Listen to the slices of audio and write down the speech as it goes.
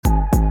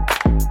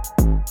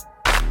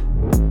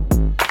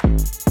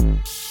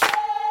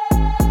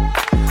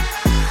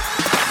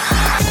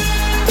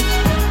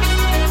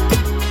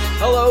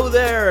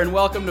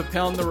welcome to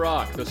Pound the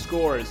Rock, the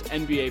Scores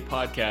NBA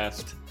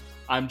podcast.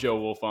 I'm Joe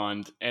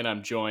Wolfond, and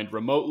I'm joined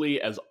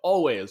remotely, as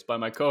always, by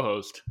my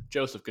co-host,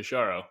 Joseph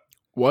Cacharo.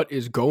 What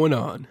is going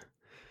on?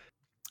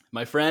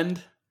 My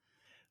friend,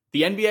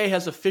 the NBA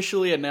has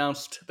officially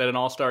announced that an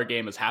All-Star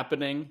game is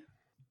happening.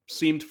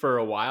 Seemed for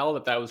a while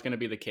that was going to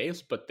be the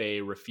case, but they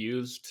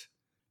refused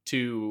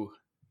to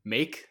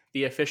make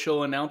the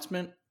official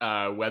announcement,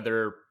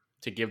 whether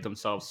to give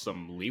themselves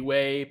some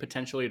leeway,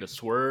 potentially to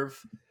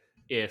swerve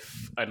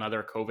if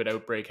another COVID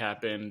outbreak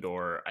happened,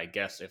 or I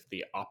guess if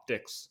the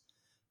optics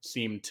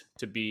seemed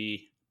to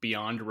be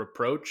beyond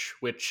reproach,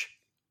 which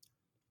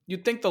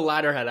you'd think the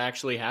latter had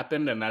actually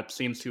happened, and that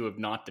seems to have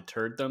not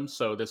deterred them.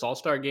 So this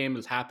All-Star game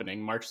is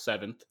happening March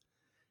 7th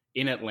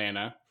in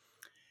Atlanta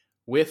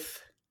with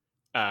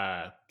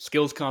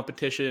skills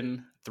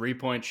competition,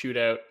 three-point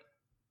shootout,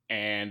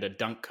 and a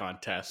dunk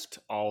contest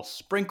all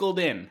sprinkled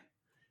in.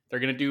 They're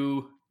going to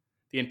do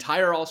the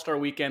entire All-Star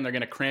weekend. They're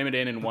going to cram it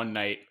in one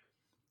night.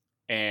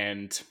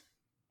 And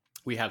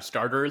we have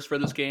starters for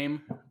this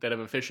game that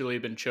have officially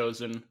been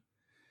chosen.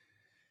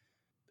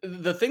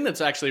 The thing that's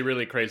actually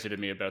really crazy to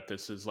me about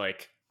this is,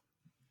 like,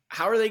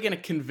 how are they going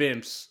to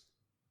convince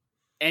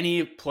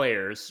any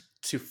players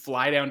to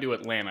fly down to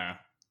Atlanta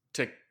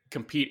to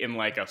compete in,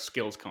 like, a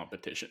skills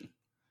competition?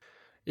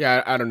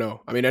 Yeah, I don't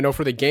know. I mean, I know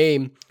for the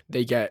game,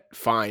 they get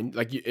fined.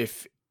 Like,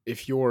 if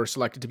you're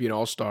selected to be an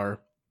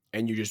all-star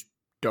and you just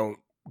don't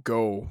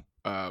go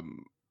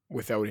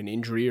without an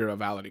injury or a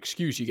valid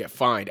excuse, you get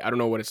fined. I don't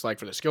know what it's like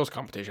for the skills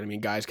competition. I mean,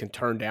 guys can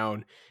turn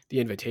down the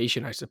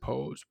invitation, I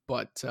suppose.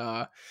 But,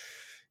 yeah,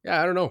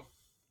 I don't know.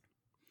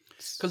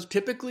 Because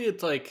typically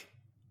it's like,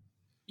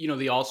 you know,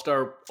 the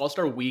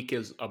All-Star week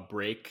is a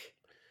break.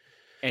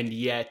 And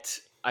yet,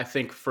 I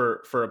think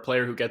for a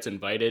player who gets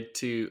invited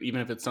to,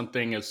 even if it's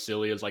something as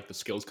silly as like the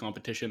skills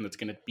competition that's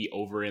going to be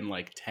over in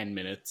like 10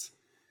 minutes,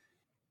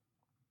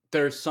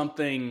 there's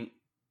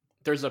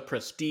a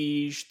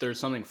prestige, there's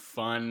something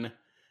fun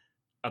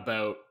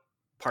about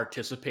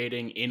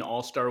participating in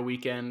All-Star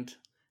weekend,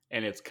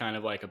 and it's kind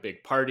of like a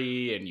big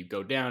party, and you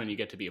go down and you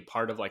get to be a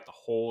part of like the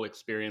whole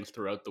experience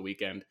throughout the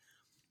weekend.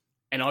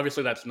 And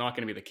obviously that's not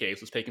going to be the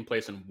case. It's taking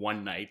place in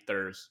one night.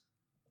 There's,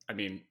 I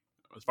mean,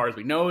 as far as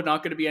we know,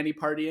 not going to be any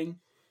partying.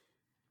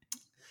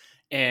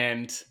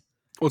 And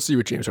we'll see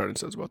what James Harden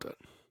says about that.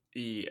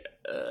 Yeah.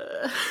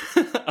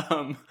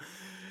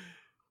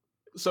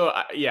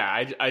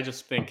 I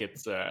just think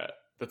it's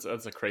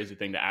that's a crazy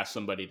thing to ask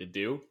somebody to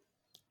do.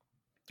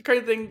 It's a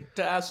crazy thing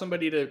to ask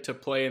somebody to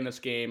play in this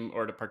game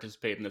or to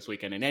participate in this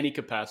weekend in any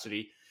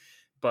capacity.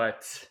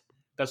 But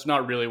that's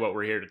not really what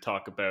we're here to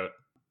talk about.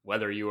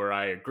 Whether you or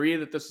I agree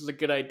that this is a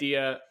good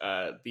idea,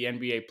 the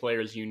NBA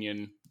Players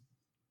Union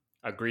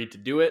agreed to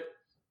do it,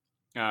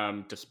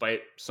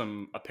 despite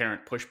some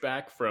apparent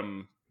pushback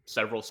from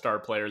several star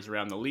players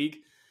around the league.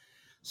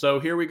 So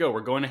here we go.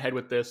 We're going ahead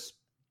with this.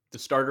 The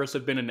starters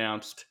have been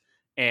announced,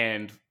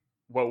 and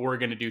what we're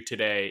going to do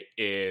today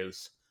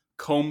is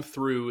comb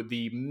through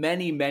the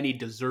many, many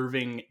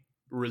deserving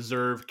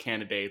reserve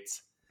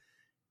candidates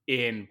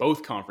in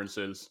both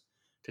conferences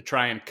to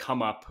try and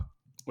come up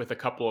with a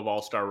couple of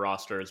all-star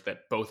rosters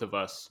that both of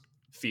us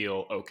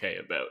feel okay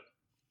about.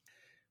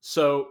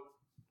 So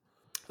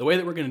the way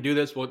that we're going to do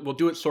this, we'll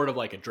do it sort of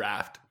like a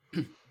draft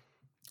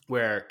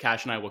where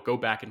Cash and I will go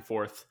back and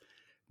forth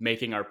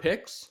making our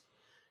picks,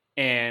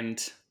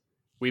 and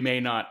we may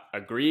not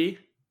agree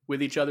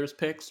with each other's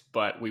picks,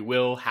 but we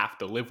will have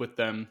to live with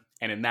them.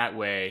 And in that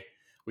way,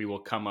 we will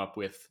come up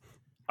with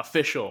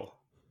official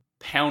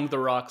Pound the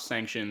Rock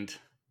sanctioned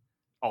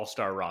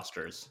all-star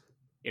rosters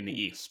in the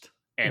East.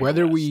 And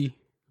whether we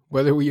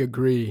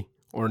agree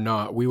or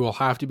not, we will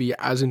have to be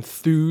as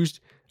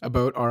enthused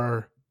about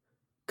our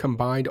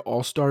combined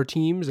all-star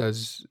teams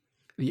as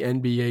the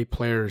NBA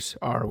players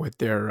are with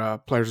their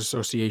Players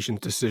Association's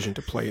decision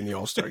to play in the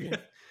all-star game.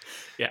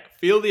 Yeah,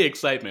 feel the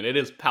excitement. It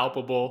is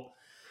palpable.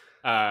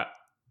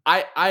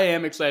 I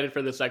am excited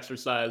for this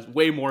exercise,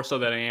 way more so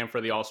than I am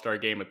for the All-Star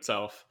game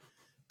itself,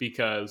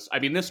 because, I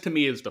mean, this to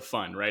me is the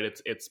fun, right?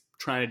 It's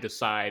trying to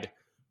decide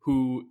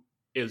who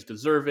is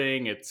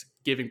deserving. It's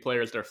giving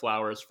players their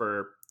flowers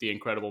for the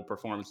incredible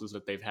performances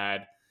that they've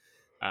had,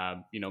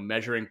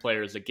 measuring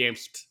players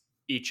against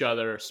each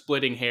other,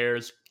 splitting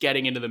hairs,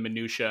 getting into the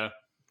minutia.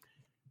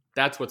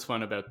 That's what's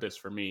fun about this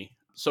for me.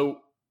 So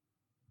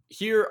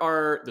here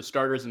are the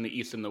starters in the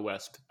East and the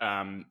West.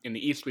 In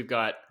the East, we've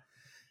got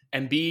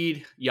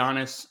Embiid,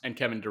 Giannis, and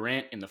Kevin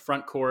Durant in the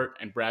front court,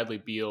 and Bradley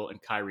Beal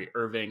and Kyrie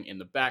Irving in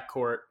the back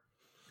court.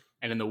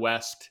 And in the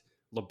West,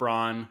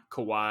 LeBron,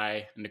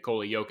 Kawhi, and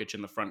Nikola Jokic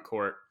in the front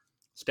court,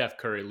 Steph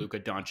Curry, Luka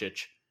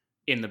Doncic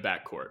in the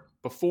back court.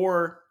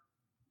 Before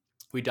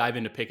we dive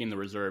into picking the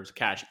reserves,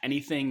 Cash,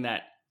 anything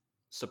that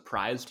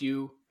surprised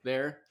you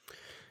there?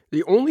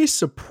 The only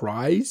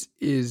surprise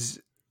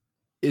is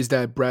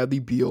that Bradley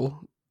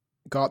Beal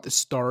got the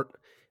start,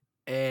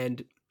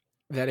 and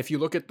that if you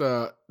look at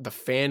the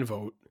fan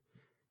vote,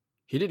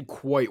 he did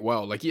quite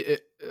well. Like,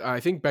 I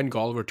think Ben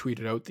Golliver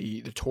tweeted out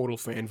the total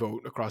fan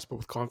vote across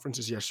both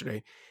conferences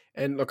yesterday.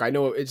 And look, I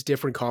know it's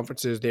different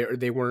conferences.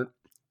 They weren't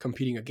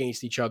competing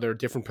against each other,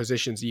 different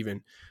positions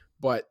even.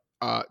 But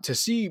to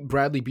see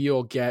Bradley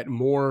Beal get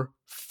more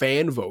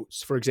fan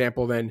votes, for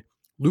example, than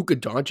Luka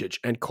Doncic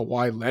and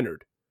Kawhi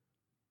Leonard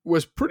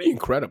was pretty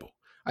incredible.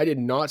 I did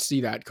not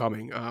see that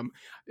coming.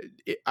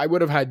 I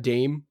would have had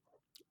Dame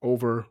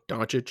over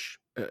Doncic,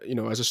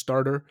 as a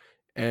starter,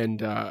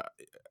 and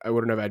I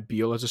wouldn't have had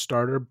Beal as a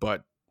starter.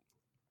 But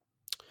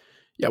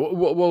yeah,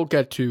 we'll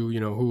get to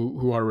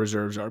who our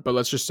reserves are. But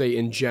let's just say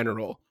in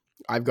general,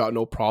 I've got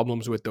no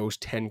problems with those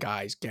 10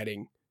 guys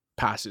getting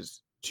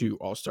passes to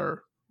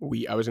All-Star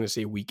week. I was going to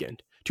say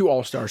weekend to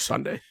All-Star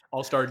Sunday,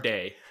 All-Star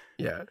Day.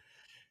 Yeah.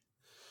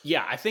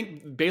 Yeah, I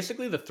think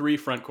basically the 3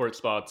 front court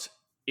spots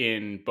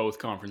in both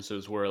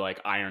conferences were like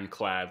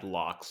ironclad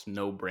locks,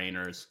 no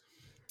brainers.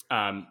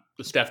 The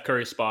Steph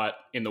Curry spot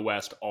in the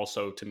West,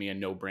 also to me a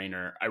no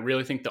brainer. I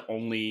really think the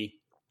only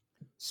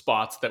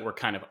spots that were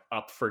kind of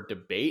up for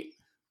debate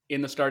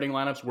in the starting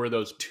lineups were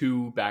those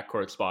 2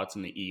 backcourt spots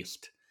in the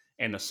East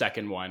and the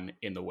second one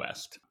in the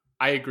West.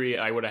 I agree.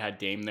 I would have had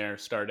Dame there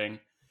starting.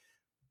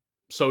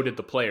 So did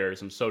the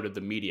players and so did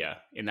the media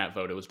in that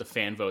vote. It was the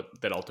fan vote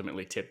that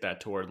ultimately tipped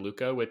that toward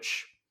Luka,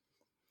 which,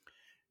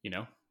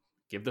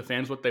 give the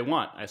fans what they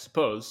want, I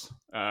suppose.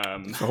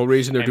 The whole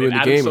reason they're doing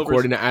the game,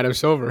 according to Adam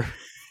Silver.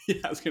 Yeah,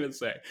 I was going to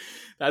say.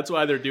 That's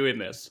why they're doing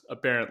this,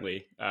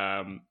 apparently.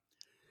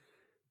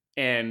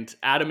 And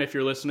Adam, if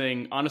you're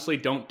listening, honestly,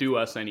 don't do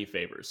us any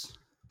favors.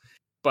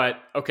 But,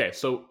 okay,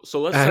 so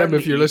let's Adam,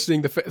 if you're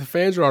listening, the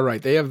fans are all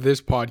right. They have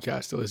this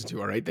podcast to listen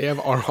to, all right? They have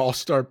our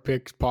All-Star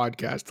Picks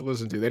podcast to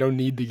listen to. They don't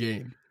need the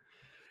game.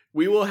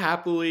 We will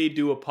happily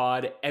do a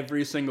pod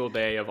every single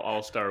day of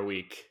All-Star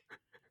Week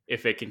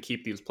if it can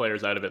keep these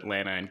players out of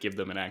Atlanta and give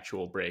them an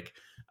actual break.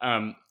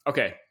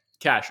 Okay,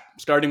 Cash,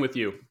 starting with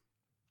you.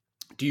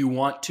 Do you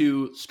want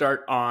to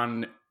start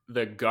on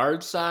the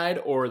guard side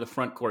or the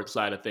front court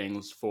side of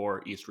things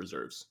for East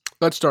reserves?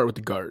 Let's start with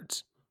the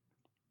guards.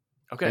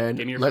 Okay, and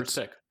give me your first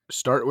pick.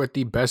 Start with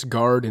the best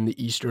guard in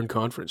the Eastern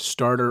Conference,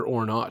 starter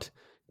or not,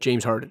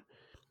 James Harden.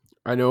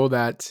 I know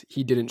that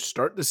he didn't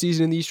start the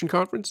season in the Eastern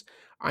Conference.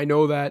 I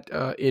know that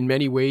in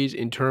many ways,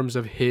 in terms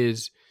of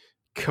his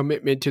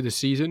commitment to the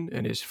season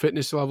and his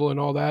fitness level and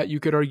all that,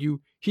 you could argue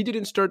he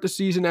didn't start the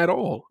season at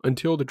all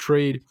until the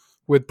trade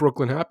with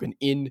Brooklyn happened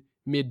in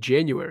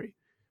mid-January.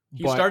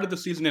 He started the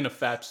season in a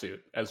fat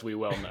suit, as we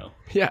well know.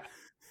 Yeah.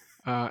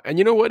 And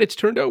you know what? It's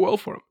turned out well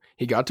for him.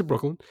 He got to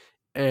Brooklyn,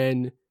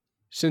 and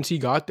since he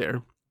got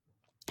there,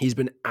 he's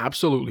been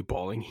absolutely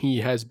balling.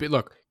 He has been,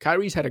 look,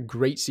 Kyrie's had a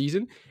great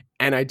season,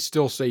 and I'd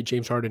still say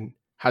James Harden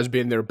has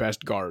been their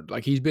best guard.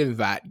 Like, he's been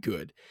that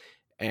good.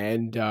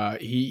 And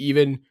he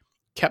even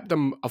kept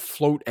them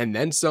afloat and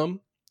then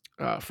some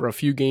for a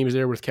few games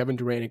there with Kevin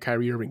Durant and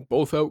Kyrie Irving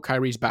both out.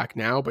 Kyrie's back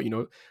now, but,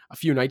 a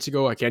few nights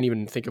ago, I can't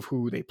even think of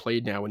who they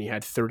played now when he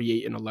had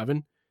 38 and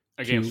 11.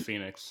 Against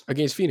Phoenix.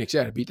 Against Phoenix,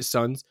 yeah, to beat the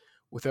Suns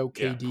without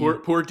KD. Yeah,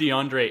 poor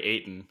DeAndre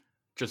Ayton.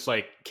 Just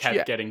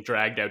kept getting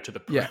dragged out to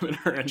the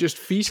perimeter and just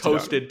feasted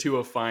toasted to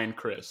a fine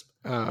crisp.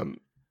 I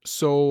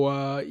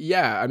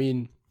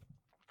mean,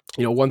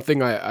 one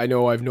thing I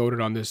know I've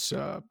noted on this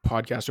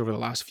podcast over the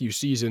last few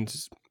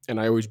seasons, and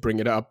I always bring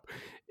it up,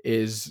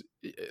 is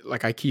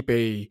I keep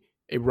a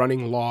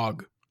running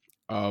log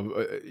of,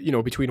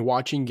 between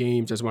watching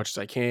games as much as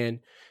I can,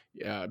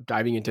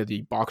 diving into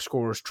the box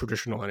scores,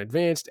 traditional and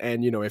advanced.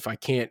 And, if I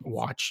can't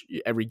watch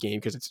every game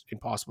because it's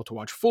impossible to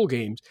watch full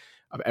games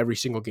of every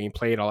single game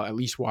played, I'll at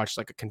least watch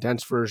a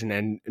condensed version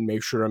and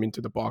make sure I'm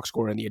into the box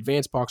score and the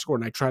advanced box score.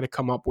 And I try to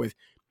come up with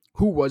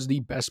who was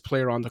the best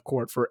player on the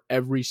court for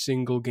every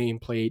single game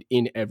played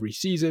in every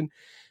season.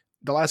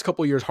 The last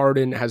couple of years,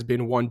 Harden has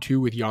been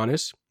 1-2 with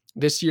Giannis.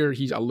 This year,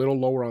 he's a little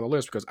lower on the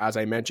list because, as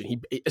I mentioned, he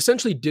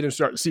essentially didn't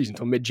start the season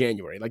until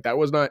mid-January. That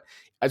was not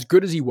as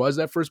good as he was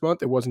that first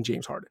month. It wasn't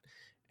James Harden.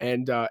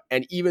 And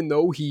even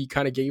though he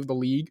kind of gave the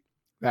league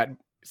that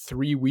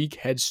 3-week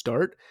head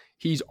start,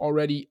 he's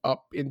already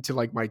up into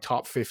my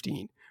top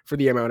 15 for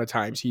the amount of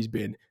times he's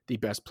been the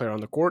best player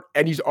on the court.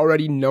 And he's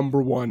already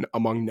number 1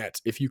 among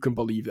Nets, if you can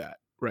believe that,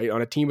 right?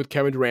 On a team with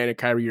Kevin Durant and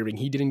Kyrie Irving,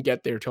 he didn't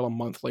get there till a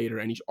month later,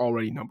 and he's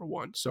already number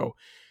 1. So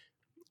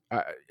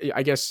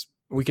I guess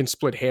we can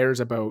split hairs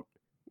about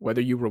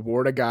whether you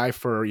reward a guy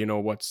for,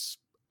 what's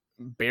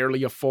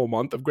barely a full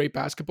month of great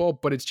basketball,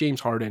 but it's James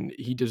Harden.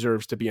 He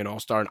deserves to be an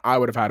all-star, and I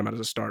would have had him as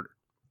a starter.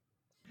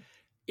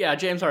 Yeah,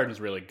 James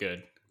Harden's really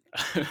good.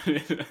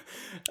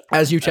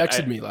 As you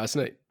texted me last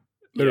night,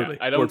 literally.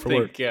 Yeah, I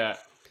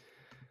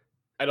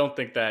don't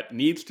think that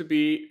needs to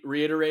be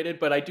reiterated,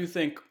 but I do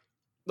think,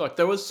 look,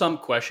 there was some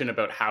question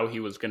about how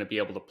he was going to be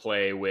able to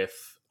play with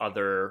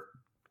other.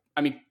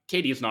 I mean,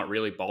 KD is not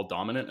really ball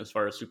dominant as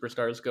far as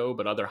superstars go,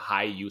 but other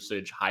high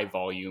usage, high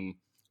volume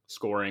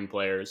scoring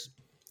players.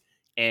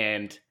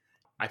 And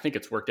I think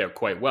it's worked out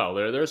quite well.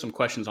 There are some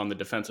questions on the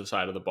defensive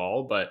side of the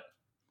ball, but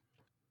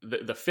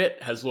the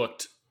fit has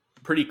looked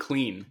pretty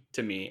clean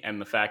to me. And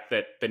the fact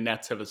that the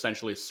Nets have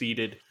essentially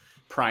ceded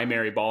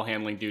primary ball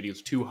handling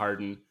duties to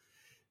Harden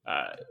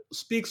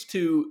speaks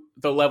to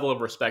the level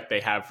of respect they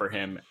have for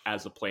him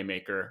as a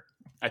playmaker.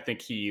 I think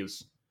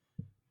he's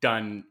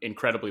done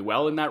incredibly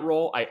well in that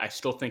role. I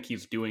still think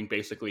he's doing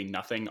basically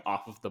nothing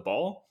off of the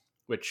ball,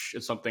 which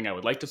is something I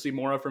would like to see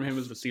more of from him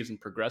as the season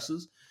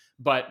progresses.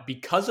 But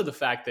because of the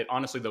fact that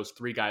honestly those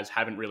three guys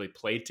haven't really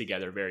played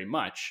together very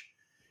much,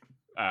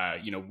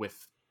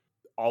 with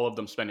all of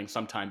them spending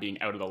some time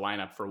being out of the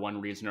lineup for one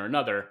reason or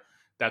another,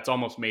 that's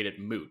almost made it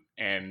moot.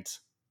 And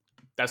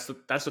that's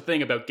the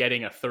thing about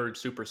getting a third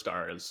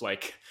superstar is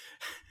like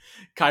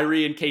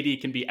Kyrie and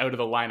KD can be out of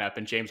the lineup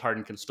and James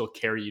Harden can still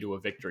carry you to a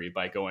victory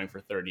by going for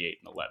 38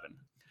 and 11.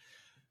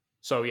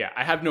 So yeah,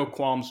 I have no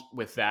qualms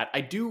with that.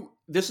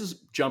 This is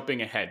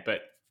jumping ahead,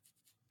 but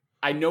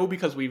I know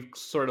because we've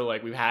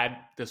had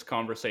this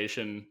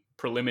conversation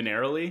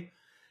preliminarily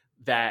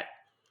that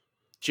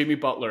Jimmy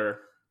Butler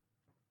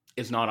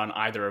is not on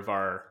either of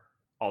our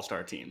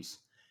all-star teams.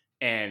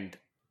 And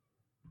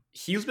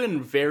he's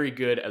been very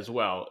good as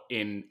well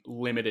in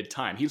limited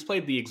time. He's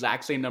played the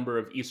exact same number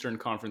of Eastern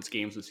Conference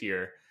games this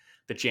year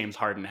that James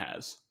Harden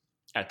has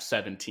at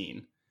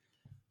 17.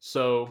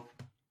 So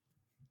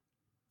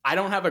I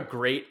don't have a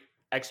great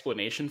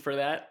explanation for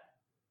that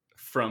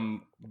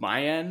from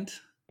my end.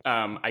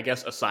 I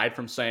guess aside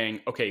from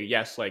saying, okay,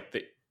 yes, like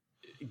the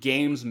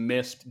games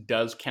missed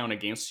does count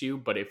against you,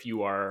 but if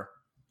you are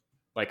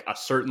like a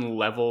certain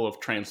level of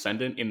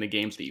transcendent in the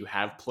games that you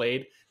have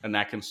played, then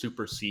that can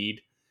supersede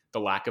the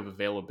lack of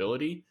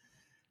availability.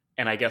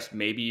 And I guess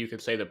maybe you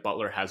could say that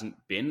Butler hasn't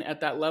been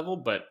at that level,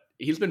 but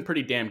he's been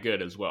pretty damn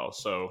good as well.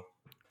 So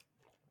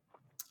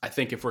I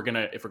think if we're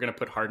gonna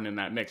put Harden in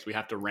that mix, we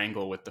have to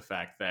wrangle with the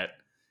fact that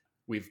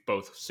we've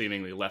both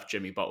seemingly left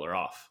Jimmy Butler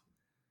off.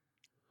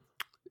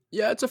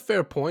 Yeah, it's a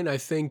fair point. I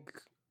think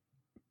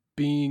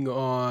being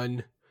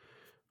on,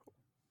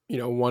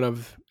 one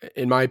of,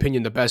 in my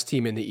opinion, the best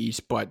team in the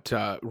East, but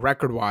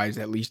record-wise,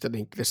 at least I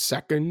think the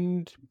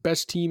second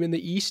best team in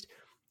the East,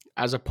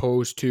 as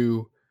opposed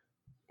to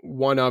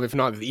one of, if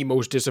not the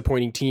most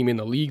disappointing team in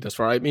the league thus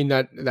far. I mean,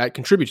 that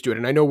contributes to it.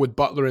 And I know with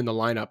Butler in the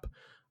lineup,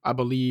 I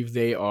believe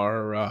they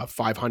are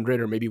 500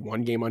 or maybe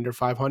one game under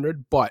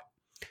 500, but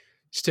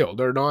still,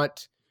 they're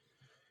not.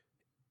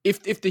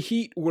 If the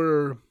Heat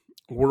were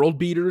world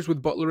beaters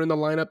with Butler in the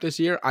lineup this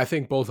year, I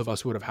think both of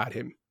us would have had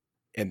him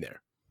in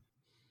there.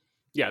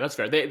 Yeah, that's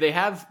fair. They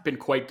have been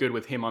quite good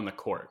with him on the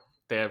court.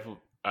 They have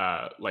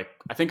I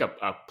think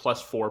a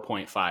plus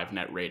 4.5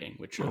 net rating,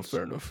 which is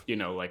fair enough.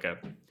 Like a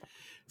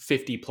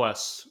 50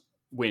 plus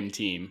win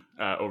team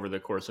over the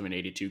course of an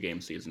 82 game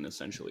season,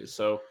 essentially.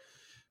 So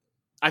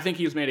I think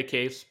he's made a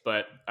case,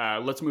 but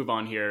let's move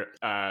on here.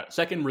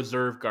 Second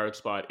reserve guard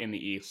spot in the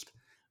East,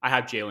 I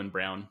have Jaylen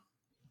Brown.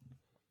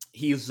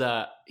 He's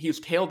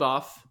tailed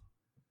off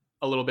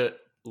a little bit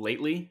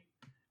lately,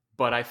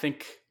 but I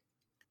think,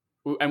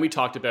 and we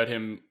talked about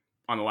him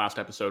on the last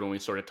episode when we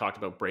sort of talked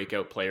about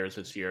breakout players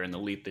this year and the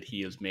leap that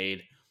he has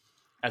made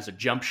as a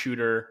jump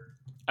shooter,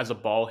 as a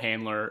ball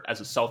handler, as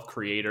a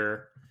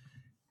self-creator,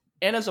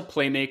 and as a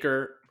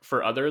playmaker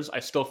for others. I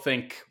still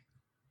think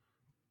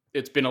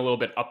it's been a little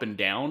bit up and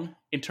down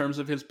in terms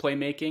of his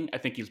playmaking. I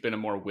think he's been a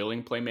more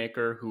willing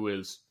playmaker who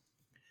is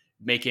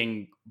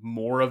making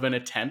more of an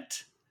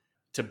attempt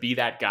to be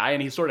that guy.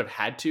 And he sort of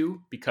had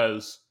to,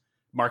 because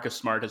Marcus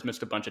Smart has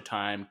missed a bunch of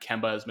time.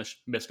 Kemba has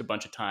missed a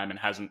bunch of time and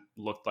hasn't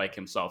looked like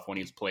himself when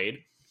he's played.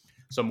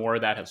 So more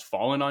of that has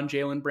fallen on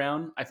Jaylen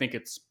Brown. I think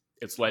it's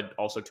led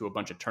also to a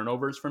bunch of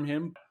turnovers from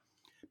him.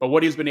 But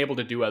what he's been able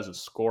to do as a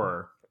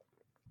scorer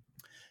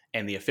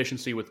and the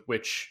efficiency with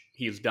which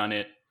he's done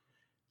it,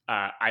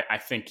 I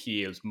think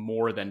he is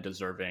more than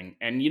deserving.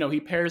 And, he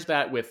pairs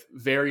that with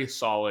very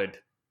solid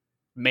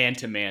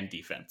man-to-man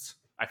defense.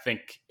 I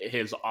think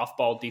his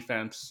off-ball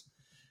defense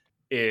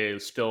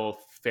is still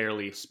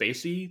fairly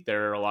spacey.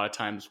 There are a lot of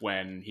times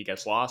when he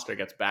gets lost or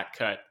gets back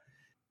cut.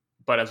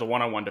 But as a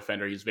one-on-one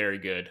defender, he's very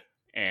good.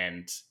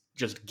 And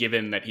just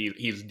given that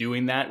he's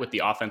doing that with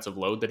the offensive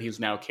load that he's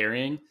now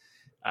carrying,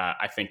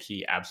 I think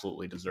he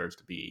absolutely deserves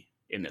to be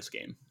in this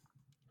game.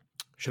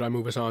 Should I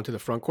move us on to the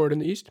front court in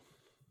the East?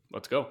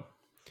 Let's go.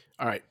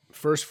 All right.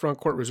 First front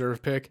court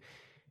reserve pick.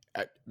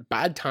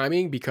 Bad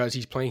timing because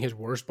he's playing his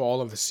worst ball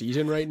of the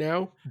season right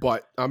now,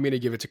 but I'm going to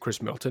give it to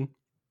Chris Middleton.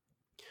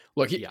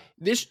 Look,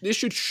 this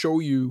should show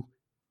you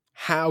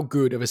how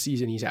good of a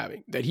season he's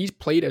having, that he's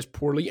played as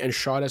poorly and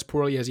shot as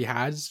poorly as he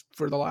has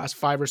for the last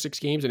 5 or 6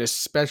 games, and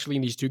especially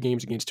in these 2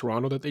 games against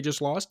Toronto that they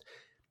just lost.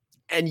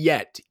 And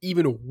yet,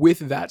 even with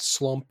that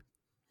slump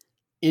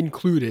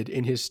included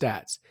in his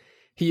stats,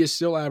 he is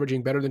still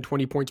averaging better than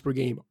 20 points per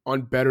game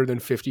on better than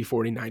 50,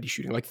 40, 90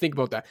 shooting. Like, think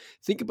about that.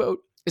 Think about,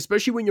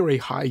 especially when you're a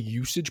high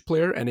usage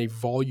player and a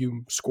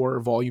volume scorer,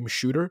 volume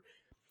shooter,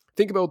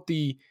 think about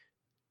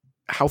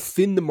how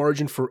thin the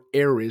margin for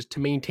error is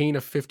to maintain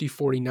a 50,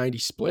 40, 90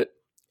 split.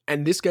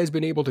 And this guy's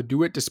been able to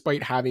do it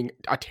despite having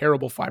a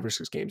terrible 5 or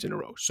 6 games in a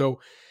row. So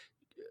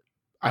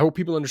I hope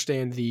people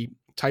understand the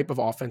type of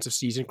offensive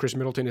season Chris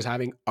Middleton is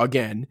having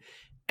again.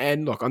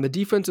 And look, on the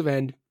defensive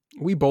end,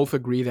 we both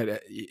agree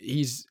that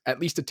he's at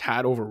least a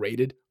tad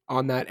overrated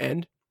on that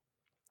end.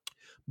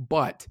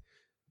 But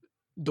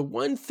the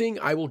one thing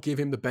I will give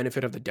him the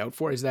benefit of the doubt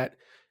for is that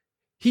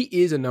he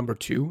is a number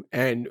two,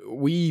 and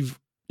we've,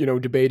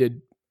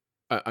 debated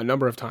a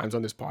number of times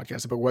on this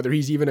podcast about whether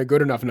he's even a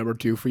good enough number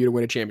two for you to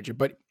win a championship.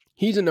 But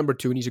he's a number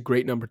two, and he's a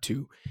great number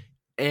two.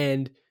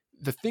 And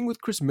the thing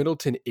with Chris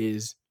Middleton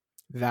is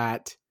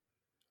that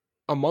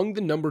among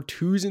the number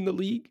twos in the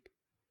league,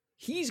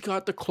 he's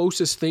got the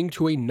closest thing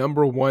to a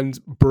number one's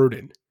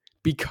burden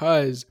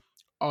because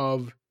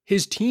of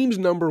his team's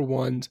number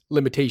one's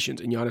limitations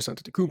in Giannis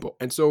Antetokounmpo.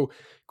 And so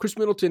Chris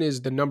Middleton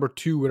is the number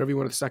two, whatever you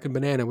want, the second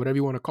banana, whatever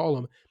you want to call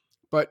him.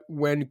 But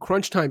when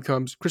crunch time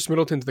comes, Chris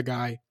Middleton's the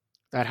guy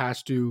that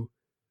has to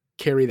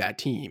carry that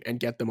team and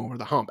get them over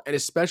the hump. And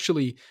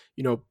especially,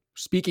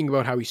 speaking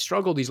about how he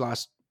struggled these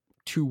last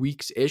 2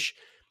 weeks-ish,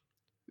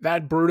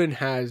 that burden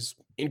has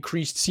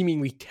increased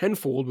seemingly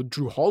tenfold with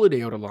Drew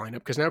Holiday out of lineup,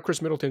 because now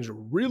Chris Middleton's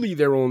really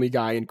their only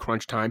guy in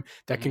crunch time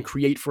that can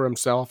create for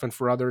himself and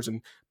for others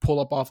and pull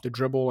up off the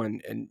dribble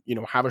and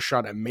have a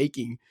shot at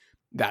making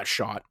that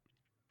shot.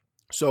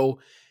 So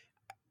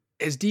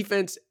his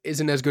defense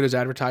isn't as good as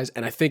advertised,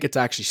 and I think it's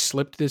actually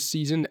slipped this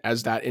season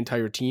as that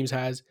entire team's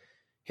has.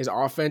 His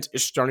offense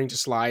is starting to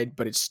slide,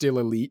 but it's still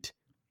elite.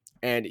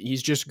 And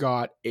he's just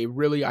got a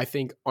really, I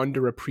think,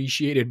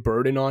 underappreciated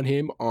burden on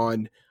him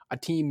on a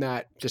team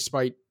that,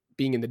 despite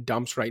being in the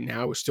dumps right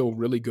now, is still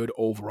really good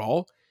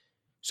overall.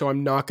 So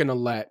I'm not going to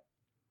let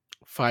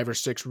 5 or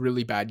 6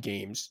 really bad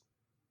games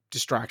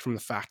distract from the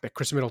fact that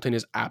Chris Middleton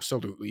is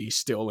absolutely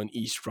still an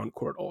East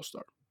frontcourt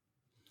all-star.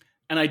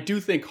 And I do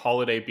think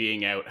Holiday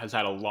being out has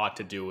had a lot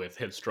to do with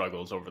his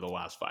struggles over the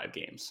last 5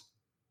 games.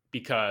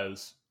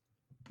 Because,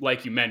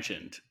 like you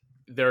mentioned,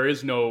 there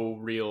is no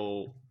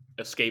real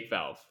escape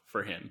valve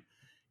for him.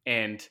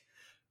 And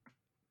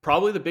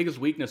probably the biggest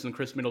weakness in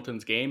Chris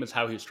Middleton's game is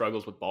how he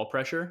struggles with ball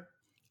pressure.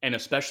 And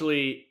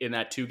especially in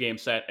that 2-game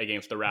set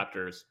against the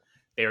Raptors,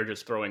 they were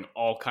just throwing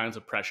all kinds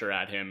of pressure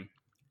at him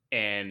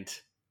and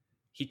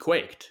he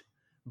quaked.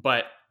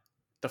 But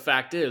the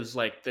fact is,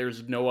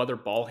 there's no other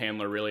ball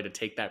handler really to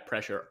take that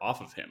pressure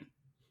off of him.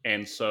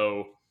 And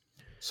so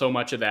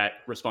much of that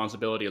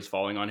responsibility is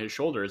falling on his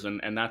shoulders.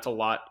 And that's a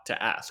lot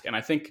to ask. And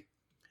I think,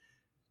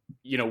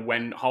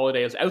 when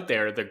Holiday is out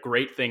there, the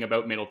great thing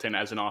about Middleton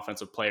as an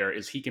offensive player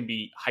is he can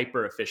be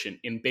hyper efficient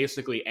in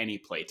basically any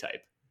play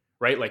type,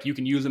 right? Like you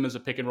can use him as a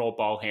pick and roll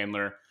ball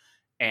handler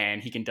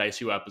and he can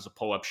dice you up as a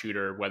pull-up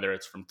shooter, whether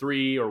it's from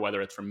 3 or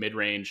whether it's from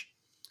mid-range.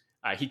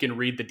 He can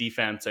read the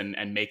defense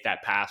and make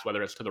that pass,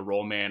 whether it's to the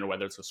roll man or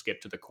whether it's a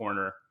skip to the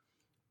corner.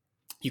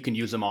 You can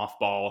use him off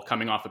ball,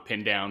 coming off of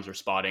pin downs or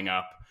spotting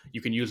up. You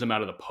can use him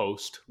out of the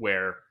post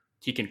where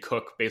he can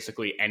cook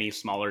basically any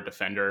smaller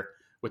defender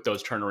with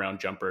those turnaround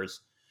jumpers.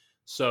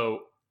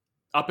 So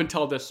up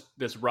until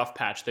this rough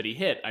patch that he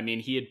hit, I mean,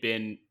 he had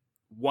been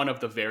one of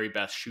the very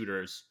best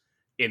shooters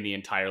in the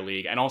entire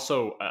league and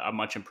also a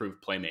much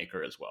improved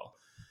playmaker as well.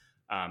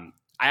 I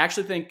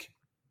actually think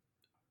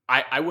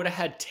I would have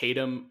had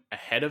Tatum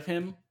ahead of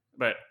him,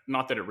 but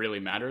not that it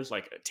really matters.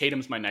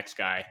 Tatum's my next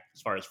guy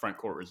as far as front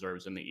court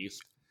reserves in the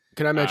East.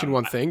 Can I mention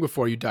one thing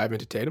before you dive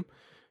into Tatum?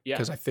 Yeah.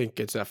 Because I think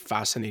it's a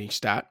fascinating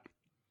stat.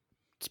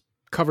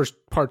 Covers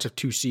parts of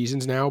 2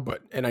 seasons now,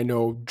 and I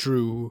know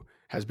Drew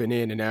has been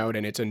in and out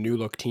and it's a new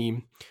look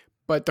team,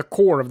 but the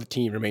core of the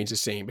team remains the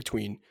same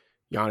between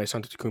Giannis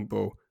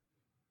Antetokounmpo,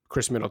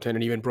 Chris Middleton,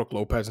 and even Brook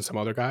Lopez and some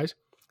other guys.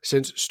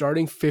 Since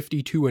starting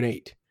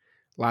 52-8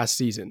 last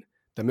season,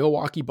 the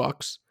Milwaukee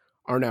Bucks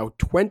are now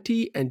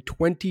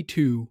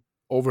 20-22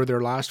 over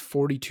their last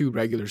 42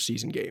 regular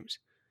season games.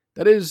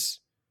 That is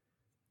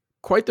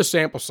quite the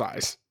sample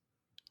size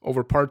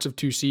over parts of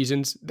 2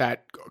 seasons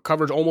that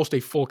covers almost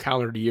a full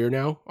calendar year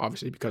now,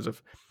 obviously because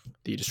of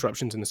the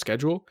disruptions in the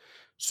schedule.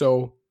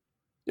 So,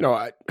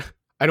 I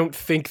don't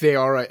think they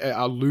are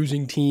a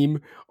losing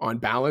team on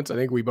balance. I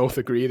think we both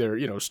agree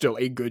they're, still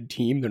a good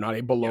team. They're not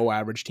a below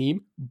average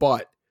team,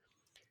 but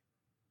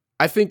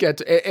I think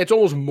it's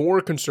almost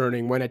more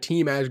concerning when a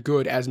team as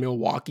good as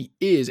Milwaukee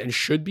is and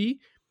should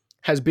be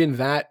has been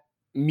that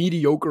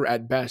mediocre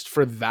at best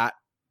for that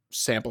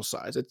sample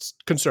size. It's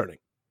concerning.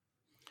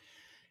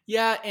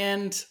 Yeah,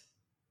 and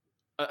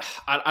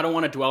I don't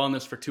want to dwell on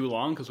this for too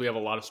long because we have a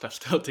lot of stuff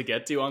still to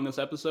get to on this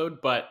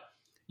episode, but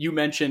you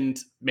mentioned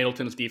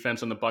Middleton's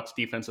defense and the Bucks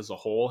defense as a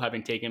whole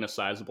having taken a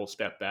sizable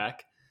step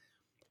back.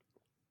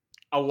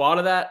 A lot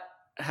of that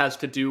has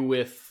to do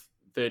with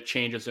the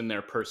changes in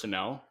their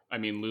personnel. I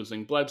mean,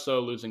 losing Bledsoe,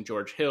 losing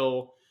George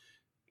Hill,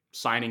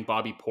 signing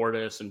Bobby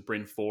Portis and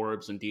Bryn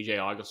Forbes and DJ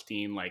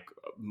Augustine,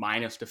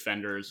 minus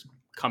defenders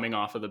coming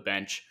off of the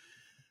bench.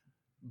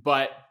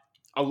 But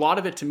a lot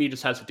of it to me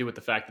just has to do with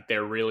the fact that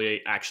they're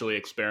really actually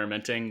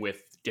experimenting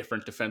with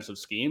different defensive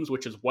schemes,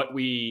 which is what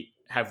we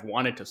have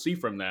wanted to see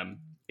from them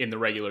in the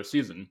regular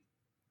season.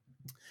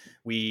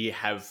 We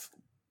have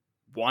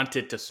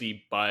wanted to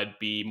see Bud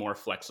be more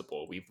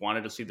flexible. We've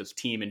wanted to see this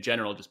team in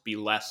general just be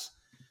less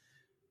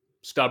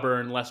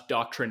stubborn, less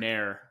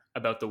doctrinaire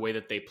about the way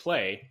that they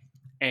play.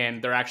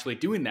 And they're actually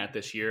doing that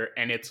this year,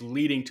 and it's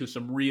leading to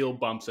some real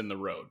bumps in the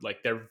road.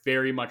 They're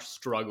very much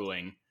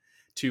struggling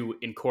to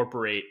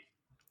incorporate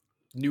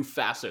new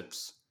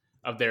facets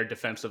of their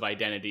defensive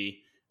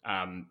identity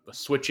The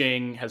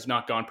switching has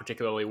not gone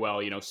particularly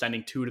well.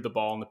 Sending two to the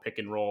ball in the pick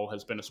and roll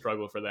has been a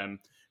struggle for them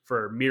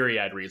for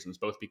myriad reasons,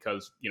 both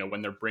because,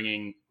 when they're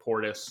bringing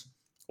Portis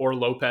or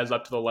Lopez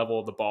up to the level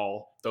of the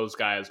ball, those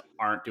guys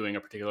aren't doing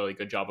a particularly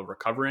good job of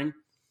recovering.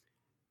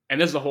 And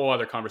this is a whole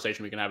other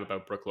conversation we can have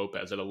about Brook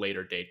Lopez at a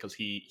later date, because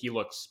he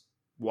looks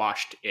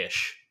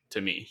washed-ish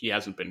to me. He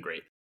hasn't been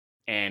great.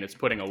 And it's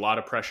putting a lot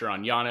of pressure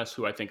on Giannis,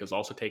 who I think has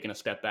also taken a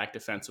step back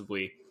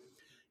defensively.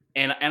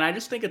 And I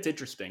just think it's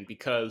interesting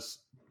because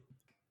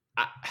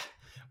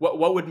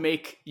what would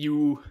make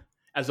you,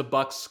 as a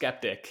Bucks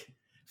skeptic,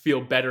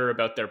 feel better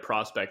about their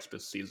prospects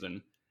this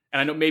season? And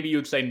I know maybe you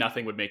would say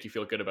nothing would make you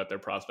feel good about their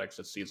prospects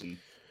this season,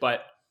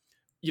 but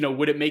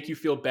would it make you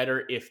feel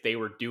better if they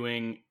were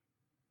doing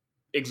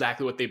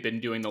exactly what they've been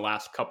doing the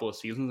last couple of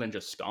seasons and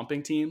just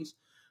stomping teams?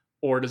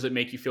 Or does it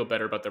make you feel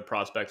better about their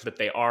prospects that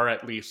they are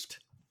at least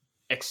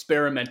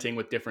experimenting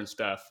with different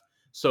stuff,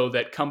 so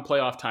that come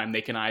playoff time,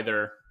 they can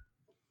either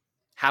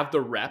have the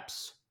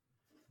reps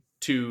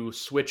to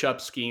switch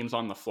up schemes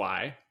on the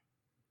fly,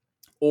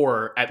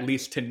 or at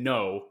least to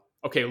know,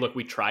 okay, look,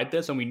 we tried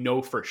this and we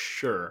know for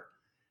sure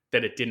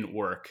that it didn't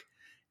work.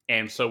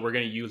 And so we're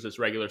going to use this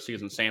regular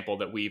season sample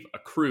that we've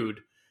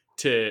accrued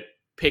to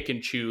pick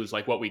and choose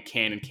like what we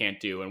can and can't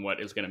do and what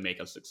is going to make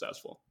us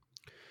successful.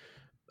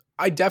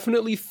 I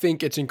definitely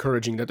think it's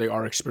encouraging that they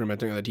are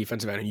experimenting on the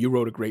defensive end. And you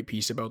wrote a great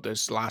piece about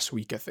this last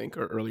week, I think,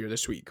 or earlier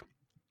this week.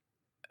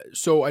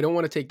 So I don't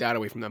want to take that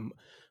away from them,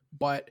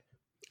 but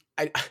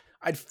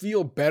I'd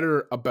feel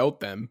better about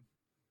them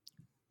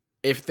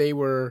if they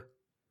don't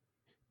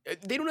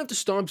have to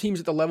stomp teams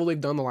at the level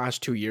they've done the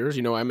last 2 years.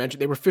 I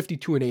mentioned they were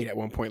 52-8 at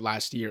one point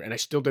last year, and I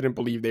still didn't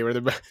believe they were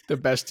the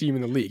best team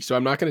in the league. So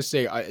I'm not going to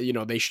say,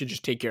 they should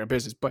just take care of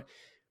business, but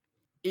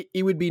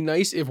it would be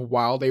nice if,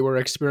 while they were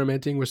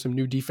experimenting with some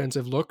new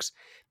defensive looks,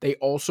 they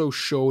also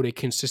showed a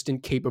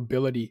consistent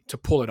capability to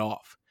pull it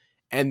off.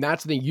 And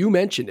that's the thing. You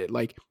mentioned it,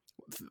 like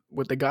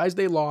with the guys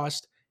they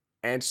lost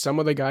and some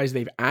of the guys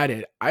they've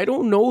added, I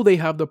don't know they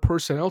have the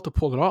personnel to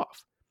pull it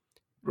off,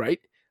 right?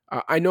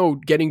 I know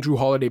getting Jrue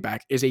Holiday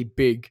back is a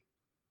big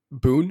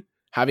boon.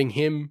 Having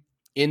him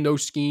in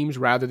those schemes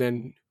rather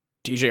than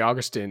DJ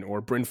Augustin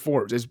or Bryn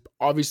Forbes is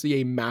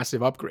obviously a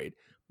massive upgrade.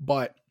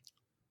 But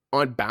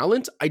on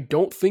balance, I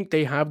don't think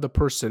they have the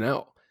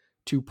personnel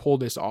to pull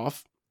this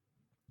off.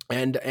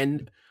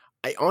 And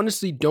I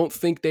honestly don't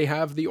think they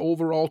have the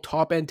overall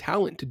top end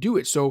talent to do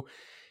it. So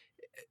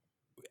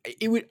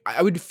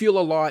I would feel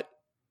a lot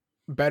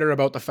better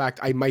about the fact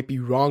I might be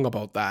wrong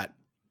about that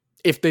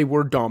if they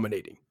were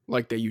dominating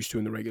like they used to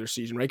in the regular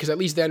season, right? Because at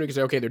least then we can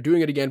say, okay, they're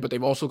doing it again, but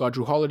they've also got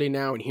Jrue Holiday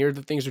now, and here are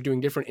the things they're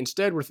doing different.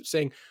 Instead, we're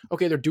saying,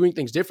 okay, they're doing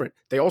things different.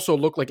 They also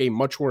look like a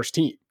much worse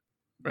team,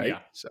 right? Yeah.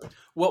 So,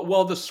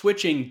 well, the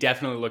switching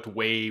definitely looked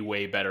way,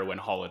 way better when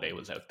Holiday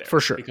was out there. For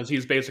sure. Because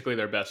he's basically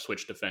their best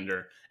switch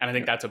defender. And I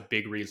think that's a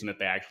big reason that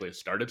they actually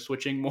started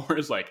switching more,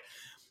 is like,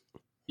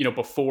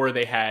 before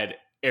they had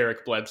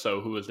Eric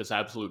Bledsoe, who was this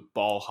absolute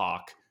ball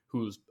hawk,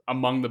 who's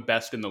among the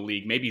best in the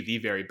league, maybe the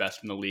very best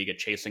in the league at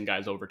chasing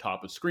guys over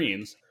top of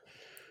screens.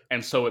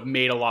 And so it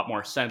made a lot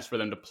more sense for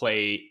them to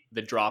play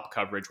the drop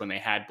coverage when they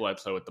had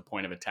Bledsoe at the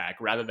point of attack,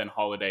 rather than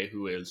Holiday,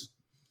 who is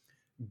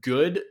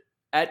good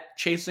at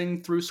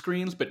chasing through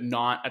screens, but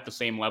not at the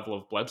same level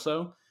of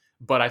Bledsoe,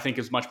 but I think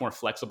is much more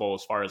flexible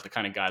as far as the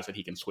kind of guys that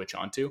he can switch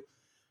onto.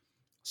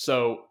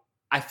 So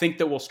I think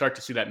that we'll start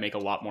to see that make a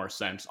lot more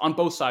sense on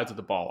both sides of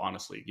the ball,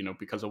 honestly,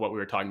 because of what we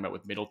were talking about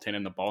with Middleton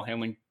and the ball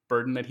handling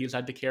burden that he's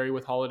had to carry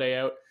with Holiday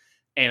out,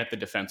 and at the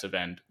defensive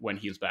end when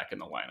he's back in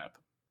the lineup.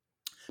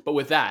 But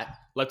with that,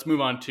 let's move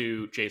on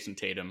to Jason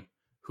Tatum,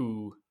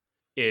 who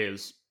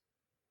is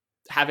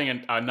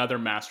having another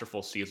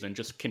masterful season,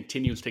 just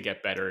continues to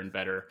get better and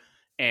better.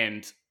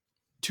 And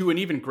to an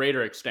even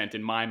greater extent,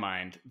 in my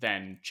mind,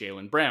 than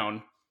Jaylen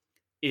Brown,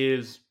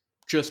 is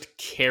just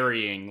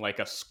carrying like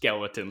a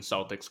skeleton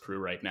Celtics crew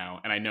right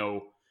now. And I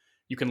know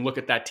you can look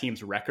at that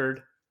team's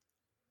record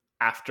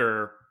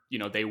after,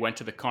 they went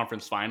to the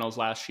conference finals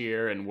last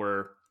year and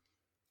were,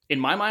 in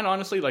my mind,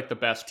 honestly, like the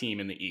best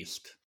team in the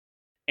East.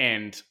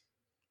 And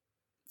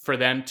for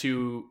them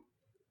to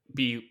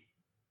be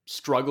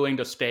struggling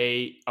to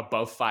stay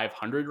above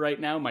 500 right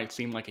now might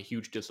seem like a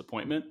huge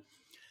disappointment.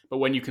 But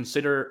when you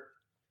consider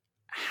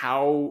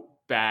how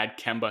bad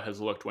Kemba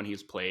has looked when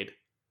he's played,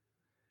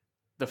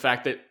 the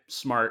fact that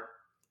Smart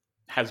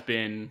has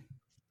been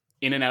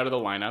in and out of the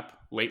lineup,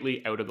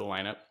 lately out of the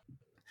lineup.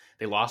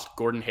 They lost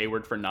Gordon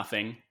Hayward for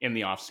nothing in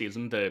the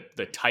offseason.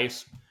 The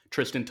Tice,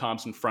 Tristan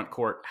Thompson front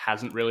court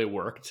hasn't really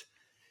worked.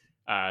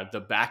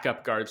 The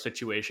backup guard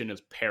situation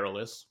is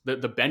perilous.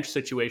 The bench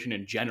situation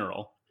in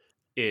general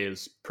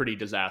is pretty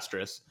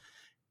disastrous.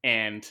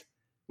 And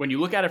when you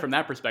look at it from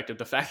that perspective,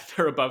 the fact that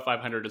they're above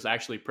 500 is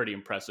actually pretty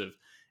impressive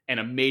and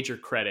a major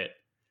credit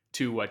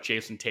to what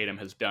Jason Tatum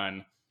has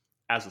done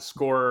as a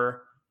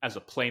scorer, as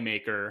a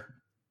playmaker,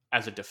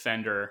 as a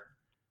defender.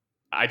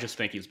 I just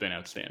think he's been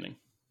outstanding.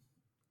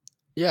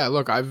 Yeah,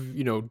 look, I've,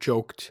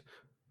 joked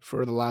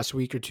for the last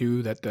week or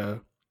two that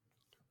the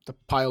the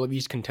pile of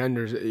East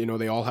contenders,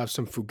 they all have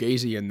some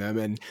Fugazi in them.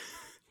 And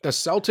the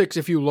Celtics,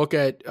 if you look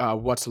at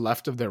what's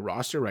left of their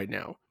roster right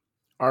now,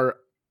 are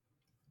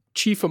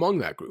chief among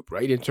that group,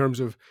 right? In terms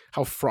of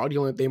how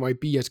fraudulent they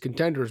might be as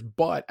contenders.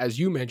 But as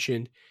you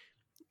mentioned,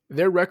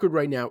 their record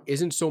right now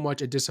isn't so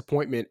much a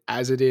disappointment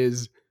as it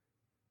is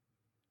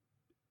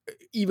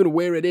even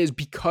where it is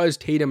because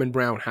Tatum and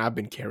Brown have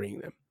been carrying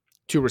them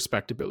to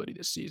respectability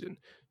this season.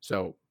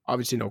 So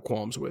obviously no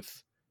qualms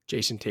with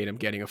Jason Tatum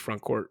getting a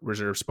front court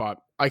reserve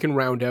spot. I can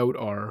round out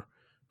our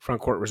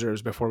front court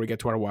reserves before we get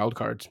to our wild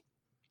cards.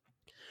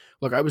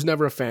 Look, I was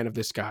never a fan of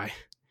this guy.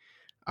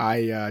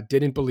 I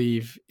didn't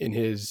believe in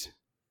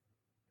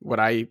what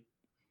I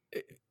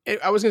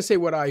was going to say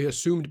what I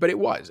assumed, but it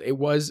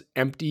was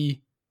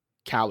empty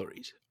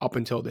calories up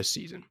until this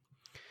season.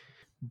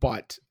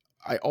 But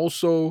I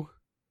also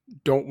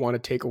don't want to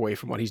take away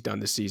from what he's done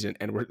this season.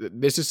 And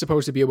this is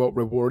supposed to be about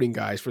rewarding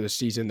guys for the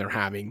season they're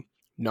having,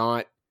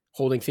 not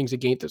holding things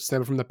against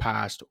them from the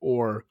past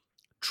or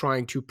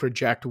trying to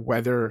project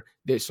whether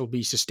this will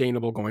be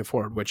sustainable going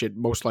forward, which it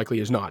most likely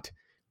is not.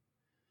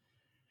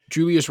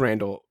 Julius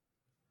Randle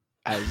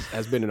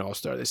has been an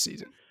all-star this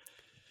season.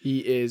 He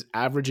is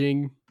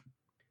averaging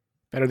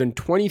better than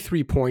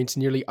 23 points,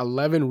 nearly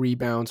 11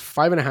 rebounds,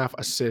 5.5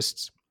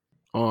 assists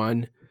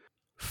on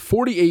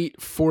 48,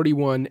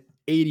 41,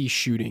 80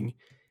 shooting.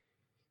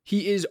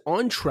 He is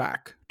on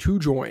track to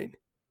join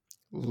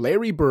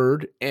Larry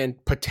Bird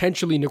and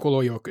potentially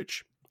Nikola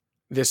Jokic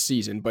this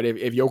season. But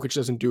if Jokic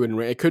doesn't do it,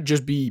 it could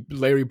just be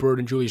Larry Bird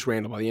and Julius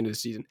Randle by the end of the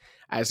season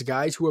as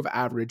guys who have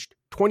averaged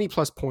 20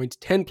 plus points,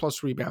 10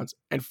 plus rebounds,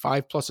 and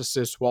 5 plus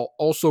assists while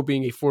also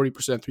being a 40%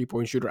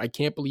 3-point shooter. I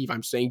can't believe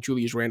I'm saying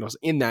Julius Randle's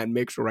in that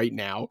mix right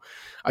now.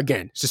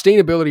 Again,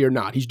 sustainability or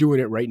not, he's doing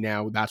it right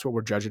now. That's what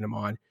we're judging him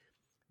on.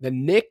 The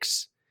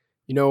Knicks,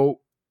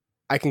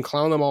 I can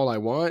clown them all I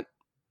want.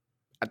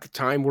 At the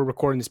time we're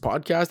recording this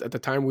podcast, at the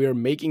time we are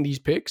making these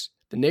picks,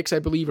 the Knicks, I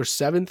believe, are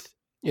 7th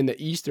in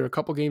the East. They're a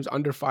couple games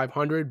under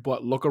 500,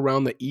 but look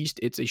around the East.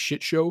 It's a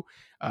shit show.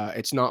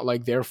 It's not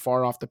like they're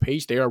far off the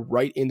pace. They are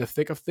right in the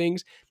thick of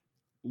things.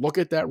 Look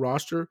at that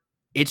roster.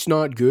 It's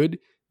not good.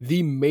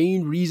 The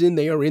main reason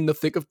they are in the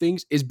thick of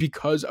things is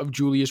because of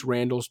Julius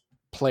Randle's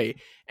play.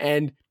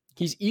 And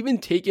he's even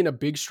taken a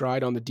big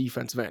stride on the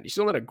defensive end. He's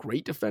still not a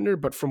great defender,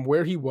 but from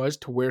where he was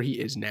to where he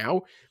is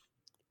now,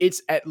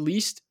 it's at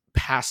least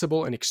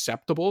passable and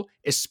acceptable,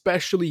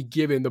 especially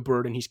given the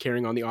burden he's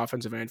carrying on the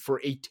offensive end for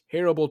a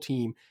terrible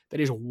team that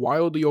is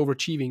wildly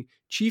overachieving,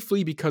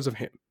 chiefly because of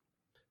him.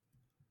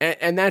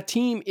 And that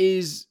team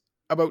is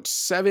about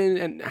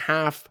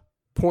 7.5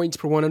 points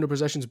per 100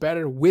 possessions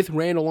better with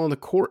Randle on the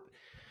court.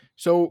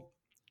 So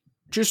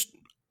just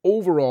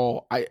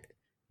overall,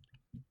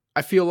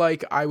 I feel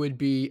like I would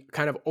be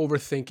kind of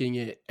overthinking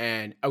it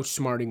and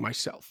outsmarting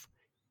myself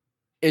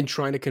in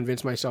trying to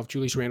convince myself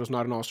Julius Randle's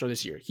not an all-star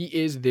this year. He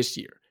is this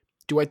year.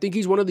 Do I think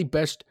he's one of the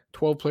best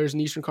 12 players in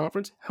the Eastern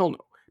Conference? Hell no.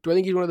 Do I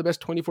think he's one of the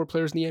best 24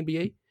 players in the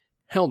NBA?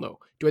 Hell no.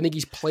 Do I think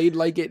he's played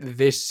like it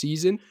this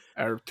season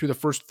or through the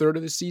first third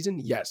of the season?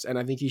 Yes, and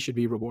I think he should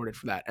be rewarded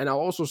for that. And I'll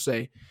also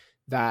say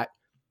that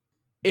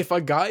if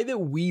a guy that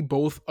we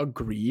both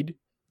agreed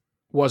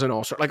was an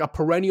all-star, like a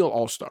perennial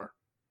all-star,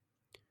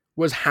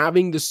 was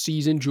having the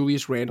season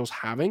Julius Randle's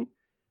having,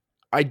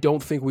 I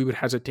don't think we would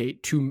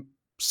hesitate to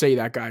say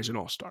that guy's an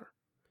all-star.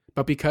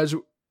 But because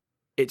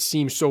it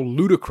seems so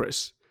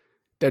ludicrous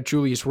that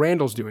Julius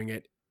Randle's doing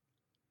it,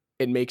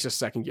 it makes us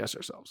second guess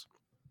ourselves.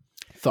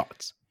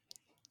 Thoughts?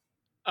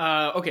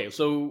 Okay,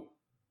 so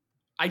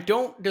I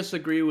don't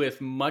disagree with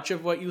much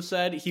of what you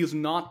said. He's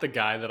not the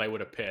guy that I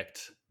would have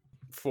picked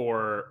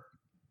for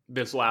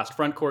this last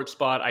front court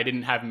spot. I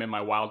didn't have him in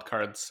my wild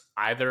cards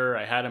either.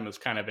 I had him as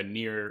kind of a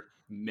near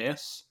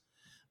miss.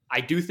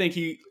 I do think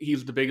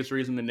he's the biggest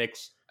reason the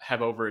Knicks have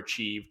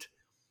overachieved.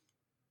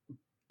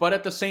 But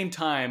at the same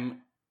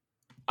time,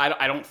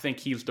 I don't think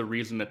he's the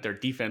reason that their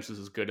defense is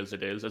as good as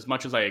it is. As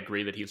much as I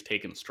agree that he's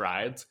taken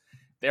strides,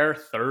 they're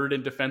third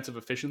in defensive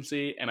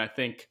efficiency, and I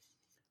think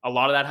a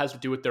lot of that has to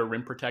do with their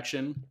rim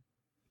protection.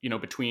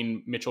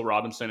 Between Mitchell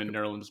Robinson and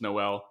Nerlens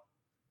Noel,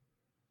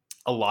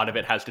 a lot of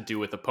it has to do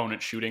with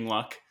opponent shooting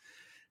luck.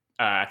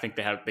 I think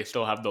they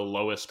still have the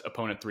lowest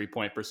opponent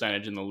 3-point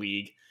percentage in the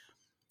league,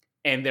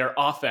 and their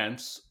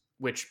offense,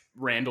 which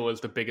Randle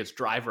is the biggest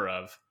driver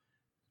of,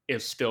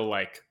 is still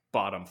like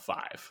bottom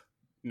 5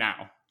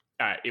 now.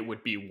 It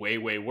would be way,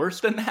 way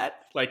worse than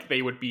that. Like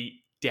they would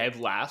be dead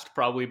last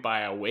probably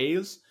by a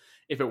ways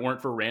if it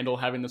weren't for Randle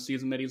having the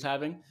season that he's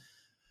having.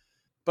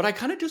 But I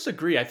kind of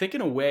disagree. I think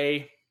in a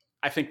way,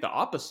 I think the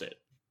opposite.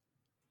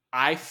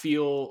 I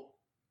feel,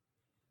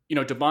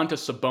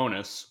 Domantas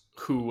Sabonis,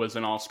 who was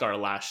an all-star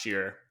last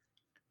year,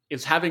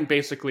 is having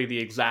basically the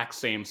exact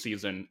same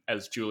season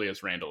as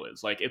Julius Randle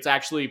is. Like it's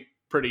actually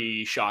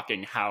pretty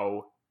shocking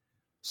how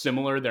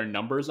similar their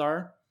numbers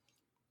are.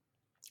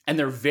 And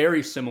they're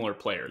very similar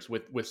players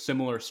with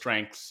similar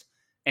strengths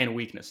and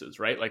weaknesses,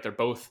 right? Like they're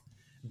both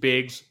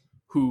bigs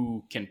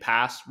who can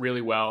pass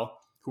really well,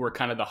 who are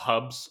kind of the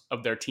hubs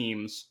of their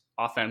team's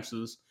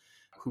offenses,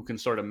 who can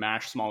sort of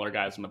mash smaller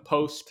guys in the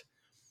post,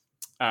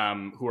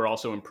 who are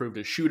also improved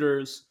as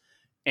shooters,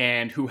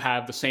 and who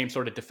have the same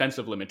sort of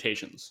defensive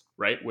limitations,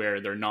 right? Where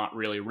they're not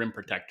really rim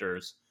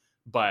protectors,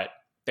 but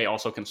they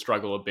also can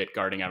struggle a bit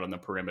guarding out on the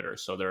perimeter.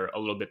 So they're a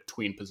little bit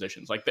between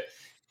positions. Like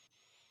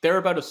they're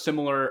about as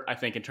similar, I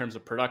think, in terms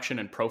of production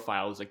and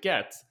profile as it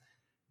gets.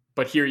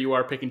 But here you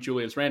are picking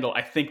Julius Randle,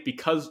 I think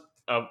because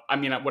of, I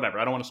mean, whatever,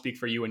 I don't want to speak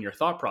for you and your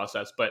thought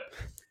process, but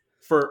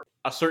for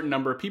a certain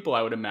number of people,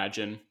 I would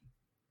imagine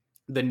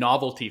the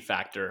novelty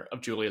factor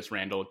of Julius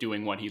Randle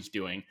doing what he's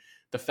doing,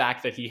 the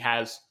fact that he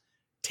has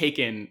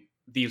taken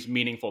these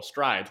meaningful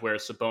strides,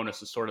 whereas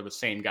Sabonis is sort of the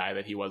same guy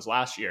that he was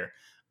last year.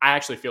 I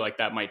actually feel like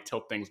that might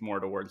tilt things more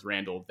towards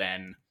Randle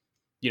than,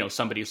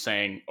 somebody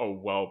saying, oh,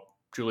 well,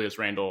 Julius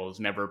Randle has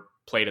never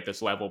played at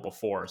this level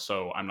before,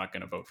 so I'm not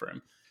going to vote for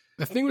him.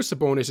 The thing with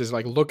Sabonis is,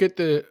 like, look at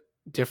the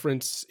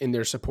difference in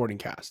their supporting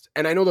cast.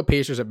 And I know the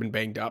Pacers have been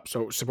banged up,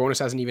 so Sabonis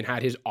hasn't even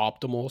had his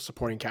optimal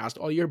supporting cast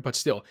all year, but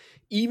still,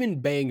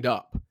 even banged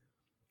up,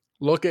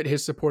 look at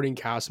his supporting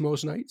cast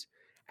most nights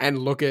and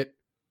look at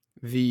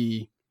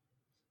the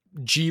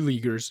G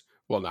Leaguers.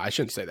 Well, no, I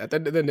shouldn't say that.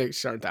 The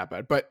Knicks aren't that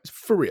bad, but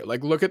for real,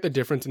 like, look at the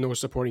difference in those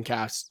supporting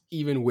casts,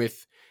 even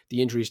with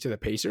the injuries to the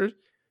Pacers,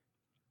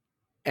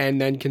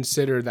 and then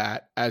consider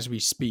that as we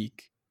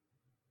speak,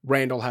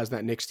 Randle has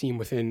that Knicks team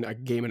within a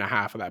game and a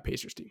half of that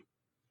Pacers team.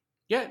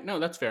 Yeah, no,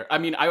 that's fair. I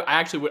mean, I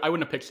actually I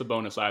wouldn't have picked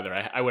Sabonis either.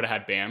 I would have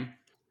had Bam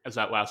as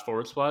that last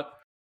forward spot,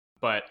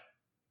 but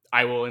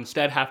I will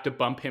instead have to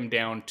bump him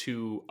down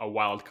to a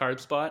wild card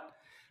spot.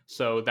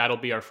 So that'll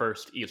be our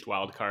first East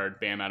wild card,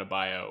 Bam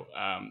Adebayo.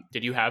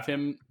 Did you have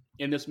him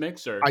in this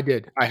mix? Or I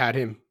did. I had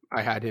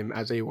him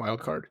as a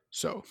wild card.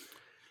 So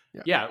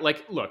yeah,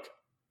 like, look,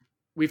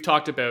 we've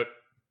talked about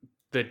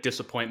the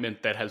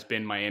disappointment that has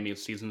been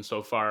Miami's season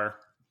so far.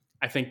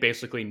 I think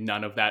basically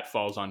none of that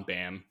falls on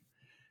Bam.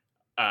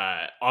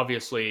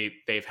 Obviously,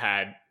 they've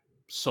had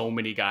so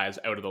many guys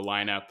out of the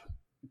lineup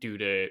due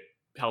to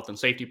health and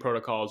safety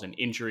protocols and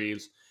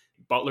injuries.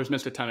 Butler's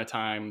missed a ton of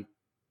time.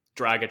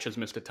 Dragic has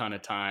missed a ton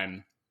of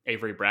time.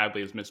 Avery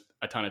Bradley has missed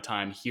a ton of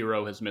time.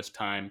 Hero has missed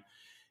time.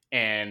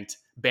 And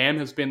Bam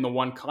has been the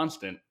one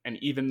constant. And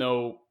even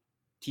though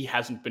he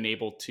hasn't been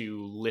able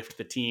to lift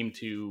the team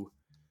to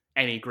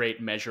any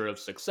great measure of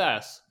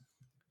success,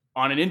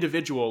 on an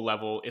individual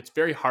level, it's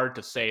very hard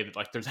to say that,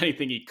 like, there's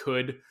anything he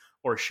could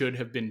or should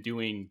have been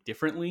doing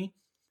differently,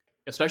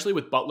 especially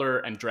with Butler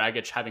and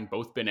Dragic having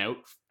both been out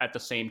at the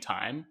same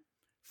time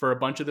for a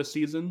bunch of the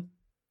season.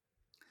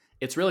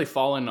 It's really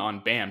fallen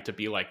on Bam to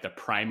be like the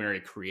primary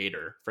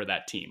creator for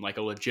that team, like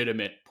a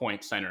legitimate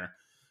point center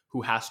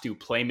who has to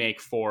play make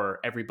for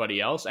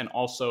everybody else and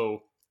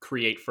also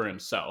create for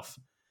himself.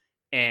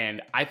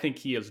 And I think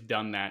he has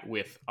done that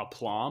with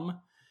aplomb.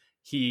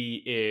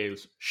 He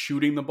is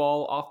shooting the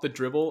ball off the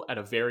dribble at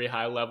a very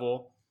high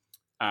level.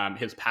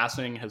 His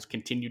passing has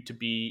continued to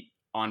be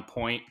on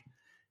point.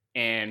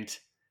 And,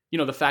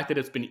 the fact that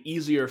it's been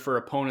easier for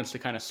opponents to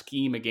kind of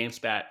scheme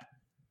against that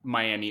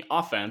Miami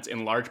offense,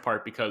 in large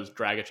part because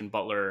Dragic and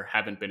Butler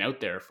haven't been out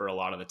there for a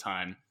lot of the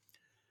time,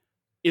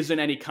 isn't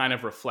any kind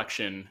of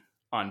reflection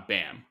on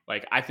Bam.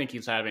 Like, I think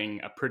he's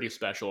having a pretty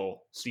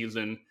special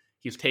season.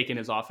 He's taken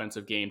his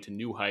offensive game to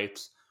new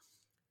heights.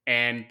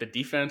 And the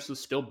defense has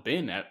still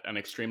been at an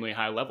extremely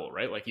high level,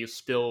 right? Like, he's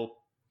still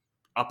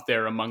up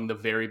there among the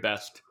very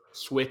best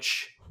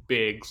switch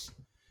bigs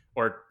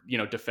or,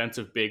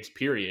 defensive bigs,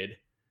 period,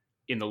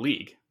 in the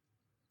league.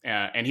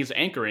 And he's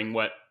anchoring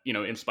what,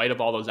 in spite of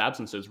all those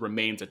absences,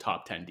 remains a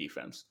top 10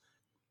 defense.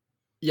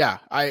 Yeah,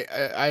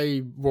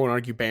 I won't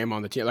argue Bam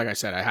on the team. Like I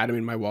said, I had him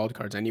in my wild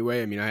cards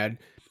anyway. I mean, I had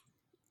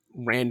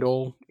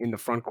Randle in the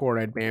front court,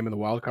 I had Bam in the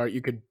wild card.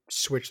 You could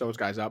switch those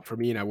guys up for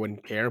me and I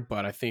wouldn't care,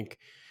 but I think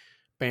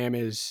Bam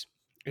is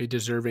a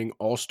deserving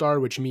all-star,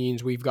 which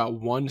means we've got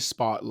one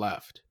spot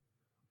left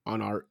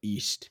on our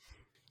East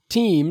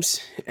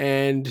teams,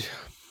 and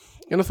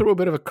I'm going to throw a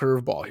bit of a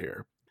curveball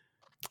here.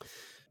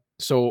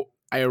 So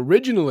I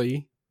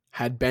originally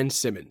had Ben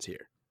Simmons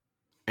here,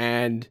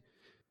 and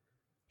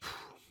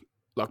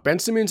look, Ben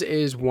Simmons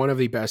is one of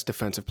the best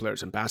defensive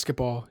players in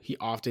basketball. He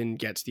often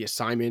gets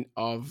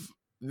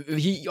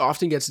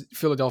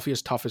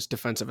Philadelphia's toughest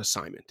defensive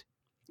assignment.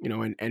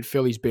 And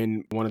Philly's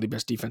been one of the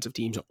best defensive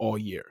teams all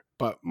year.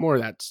 But more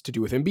of that's to do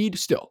with Embiid.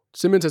 Still,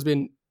 Simmons has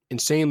been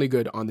insanely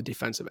good on the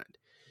defensive end.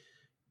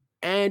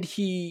 And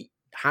he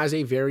has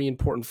a very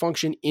important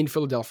function in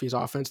Philadelphia's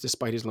offense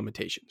despite his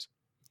limitations.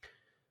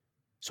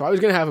 So I was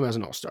going to have him as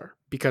an all-star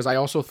because I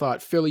also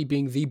thought Philly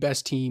being the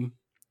best team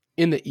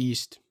in the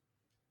East,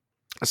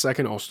 a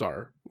second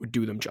all-star would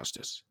do them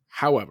justice.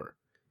 However,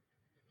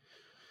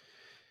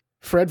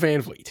 Fred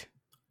VanVleet.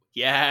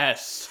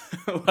 Yes,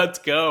 let's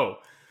go.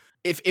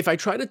 If I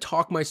try to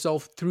talk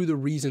myself through the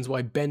reasons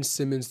why Ben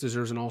Simmons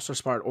deserves an all-star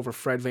spot over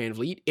Fred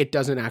VanVleet, it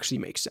doesn't actually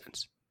make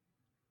sense.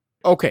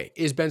 Okay,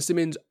 is Ben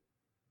Simmons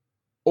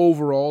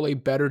overall a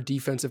better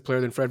defensive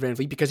player than Fred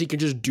VanVleet because he can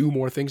just do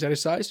more things at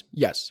his size?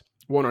 Yes,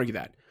 won't argue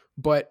that.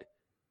 But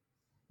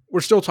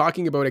we're still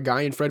talking about a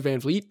guy in Fred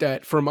VanVleet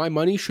that, for my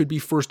money, should be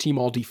first-team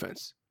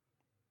all-defense.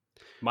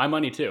 My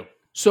money too.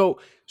 So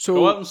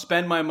go out and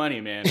spend my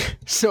money, man.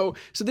 So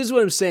this is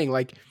what I'm saying.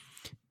 Like,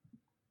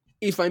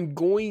 if I'm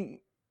going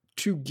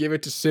to give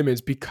it to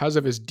Simmons because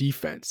of his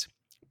defense,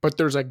 but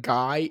there's a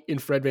guy in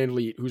Fred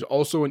VanVleet who's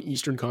also an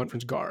Eastern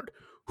Conference guard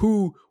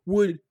who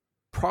would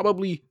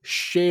probably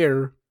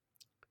share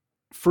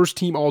first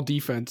team all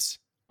defense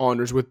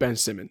honors with Ben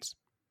Simmons.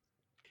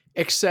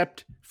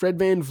 Except Fred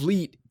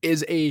VanVleet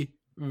is a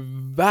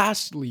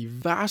vastly,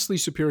 vastly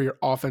superior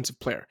offensive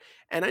player.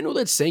 And I know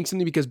that's saying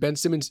something because Ben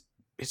Simmons,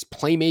 his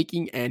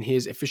playmaking and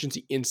his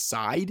efficiency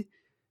inside,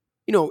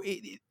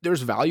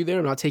 there's value there.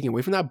 I'm not taking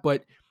away from that.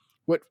 But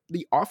what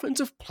the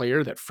offensive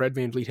player that Fred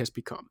VanVleet has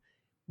become,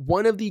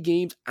 one of the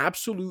game's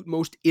absolute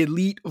most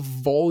elite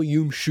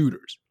volume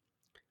shooters,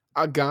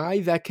 a guy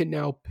that can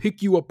now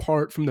pick you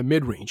apart from the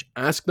mid-range.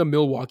 Ask the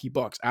Milwaukee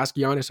Bucks. Ask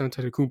Giannis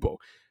Antetokounmpo.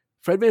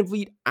 Fred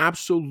VanVleet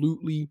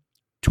absolutely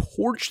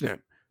torched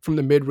them from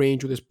the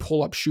mid-range with his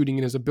pull-up shooting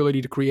and his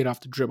ability to create off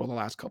the dribble the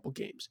last couple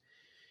games.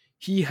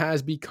 He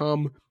has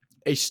become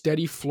a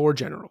steady floor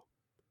general.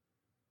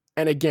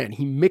 And again,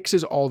 he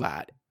mixes all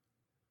that.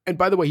 And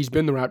by the way, he's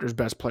been the Raptors'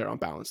 best player on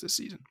balance this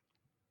season.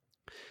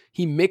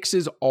 He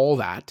mixes all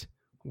that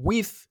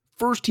with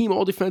first-team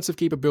all-defensive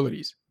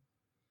capabilities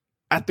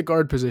at the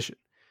guard position.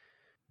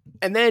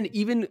 And then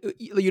even,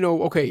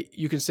 okay,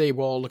 you can say,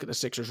 well, look at the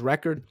Sixers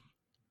record.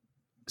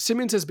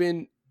 Simmons has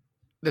been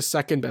the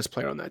second best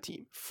player on that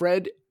team.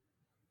 Fred,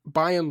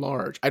 by and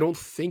large, I don't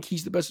think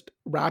he's the best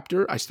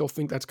Raptor. I still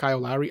think that's Kyle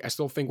Lowry. I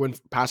still think when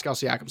Pascal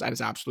Siakam's at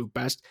his absolute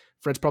best,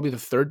 Fred's probably the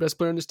third best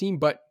player on this team.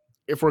 But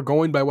if we're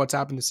going by what's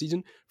happened this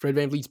season, Fred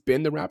VanVleet's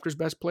been the Raptors'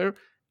 best player.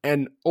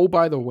 And oh,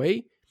 by the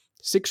way,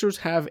 Sixers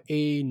have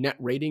a net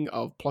rating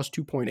of plus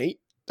 2.8.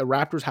 The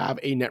Raptors have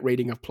a net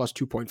rating of plus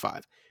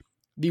 2.5.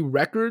 The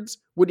records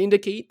would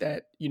indicate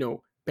that,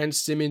 Ben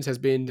Simmons has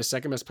been the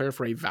second best player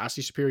for a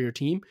vastly superior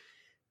team.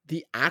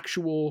 The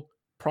actual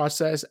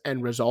process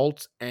and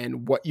results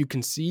and what you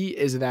can see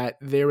is that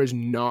there is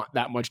not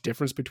that much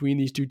difference between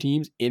these two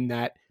teams in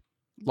that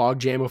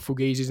logjam of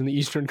Fugazis in the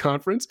Eastern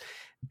Conference.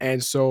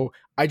 And so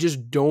I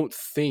just don't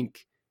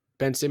think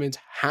Ben Simmons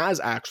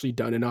has actually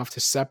done enough to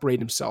separate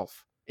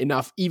himself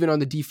enough, even on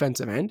the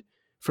defensive end,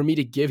 for me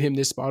to give him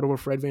this spot over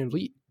Fred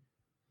VanVleet.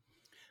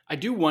 I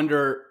do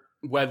wonder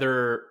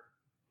whether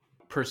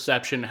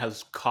perception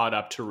has caught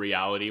up to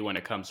reality when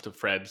it comes to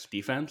Fred's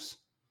defense.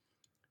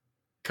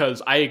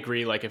 Because I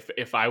agree, like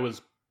if I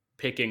was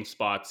picking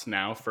spots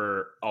now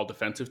for all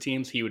defensive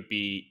teams, he would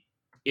be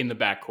in the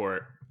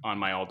backcourt on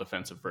my all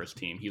defensive first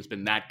team. He's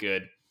been that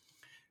good,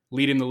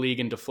 leading the league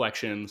in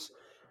deflections.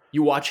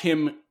 You watch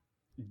him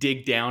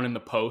dig down in the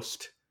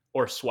post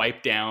or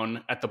swipe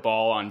down at the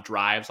ball on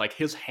drives. Like,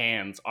 his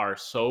hands are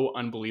so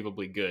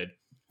unbelievably good.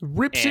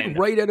 Rips it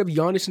right out of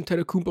Giannis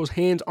Antetokounmpo's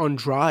hands on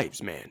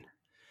drives, man.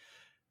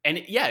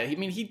 And yeah, I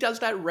mean, he does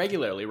that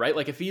regularly, right?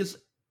 Like, if he's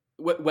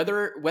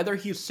whether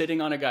he's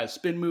sitting on a guy's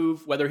spin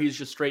move, whether he's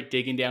just straight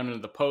digging down into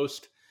the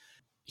post,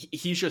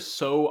 he's just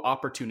so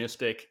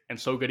opportunistic and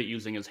so good at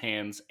using his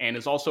hands, and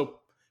is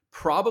also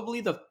probably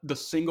the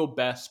single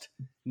best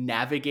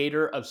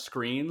navigator of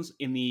screens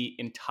in the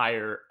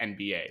entire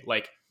NBA.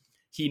 Like,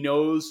 he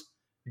knows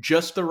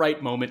just the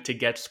right moment to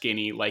get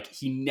skinny. Like,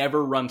 he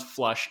never runs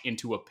flush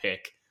into a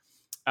pick.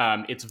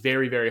 It's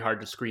very, very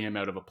hard to screen him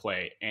out of a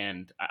play.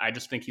 And I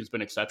just think he's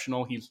been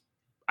exceptional.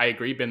 I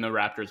agree, been the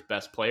Raptors'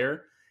 best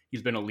player.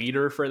 He's been a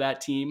leader for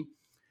that team.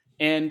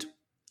 And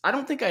I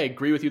don't think I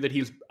agree with you that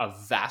he's a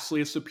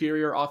vastly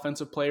superior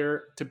offensive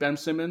player to Ben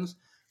Simmons.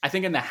 I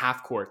think in the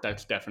half court,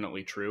 that's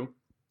definitely true.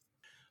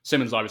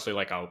 Simmons obviously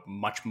like a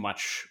much,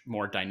 much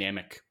more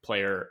dynamic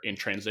player in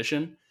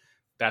transition.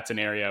 That's an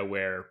area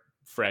where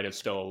Fred is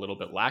still a little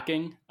bit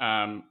lacking.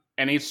 And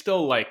he's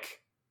still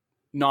like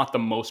not the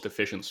most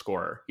efficient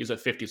scorer. He's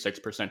at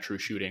 56% true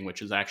shooting,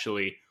 which is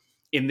actually,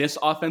 in this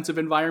offensive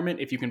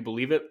environment, if you can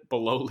believe it,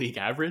 below league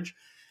average.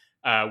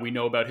 We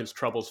know about his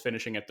troubles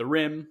finishing at the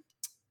rim,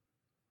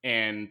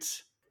 and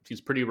he's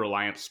pretty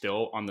reliant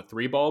still on the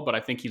three ball, but I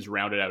think he's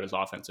rounded out his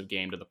offensive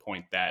game to the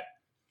point that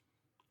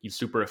he's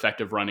super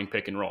effective running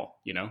pick and roll,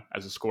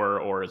 as a scorer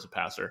or as a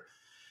passer.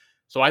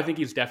 So I think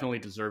he's definitely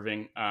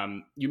deserving.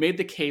 You made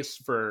the case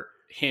for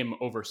him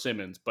over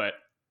Simmons, but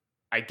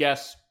I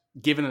guess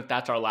given that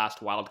that's our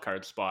last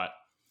wildcard spot,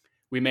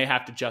 we may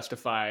have to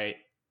justify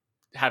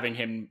having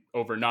him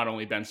over not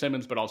only Ben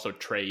Simmons, but also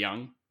Trae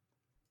Young,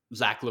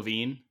 Zach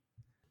LaVine,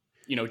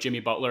 Jimmy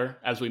Butler,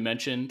 as we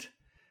mentioned,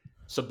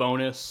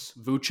 Sabonis,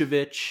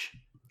 Vucevic,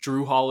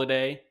 Drew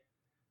Holiday,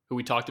 who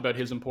we talked about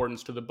his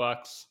importance to the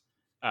Bucks,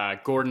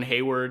 Gordon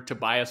Hayward,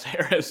 Tobias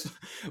Harris,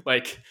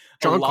 like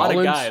John a lot Collins.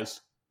 of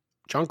guys.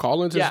 John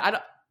Collins.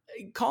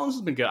 Collins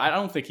has been good. I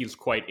don't think he's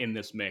quite in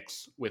this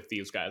mix with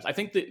these guys. I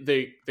think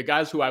the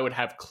guys who I would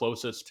have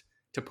closest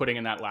to putting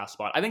in that last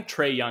spot, I think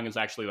Trae Young is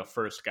actually the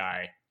first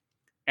guy.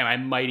 And I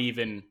might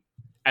even,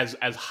 as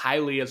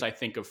highly as I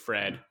think of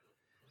Fred,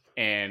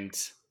 and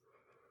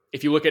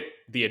if you look at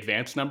the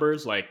advanced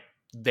numbers, like,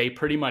 they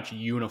pretty much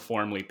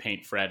uniformly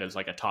paint Fred as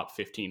like a top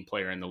 15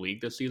 player in the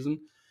league this season.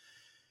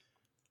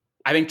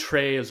 I think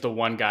Trey is the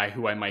one guy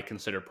who I might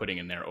consider putting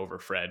in there over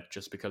Fred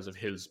just because of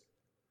his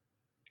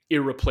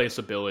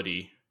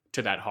irreplaceability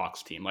to that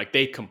Hawks team. Like,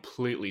 they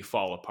completely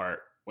fall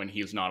apart when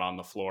he's not on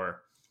the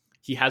floor.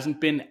 He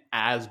hasn't been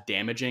as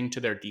damaging to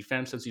their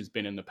defense as he's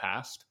been in the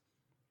past,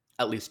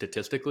 at least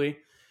statistically.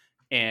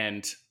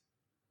 And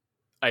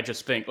I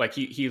just think like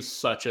he's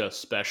such a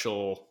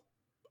special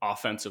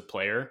offensive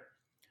player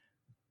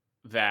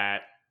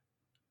that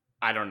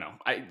I don't know.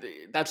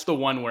 That's the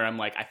one where I'm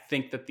like, I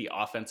think that the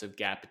offensive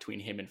gap between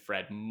him and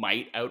Fred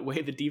might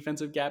outweigh the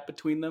defensive gap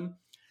between them.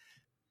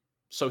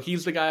 So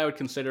he's the guy I would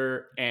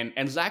consider.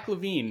 And Zach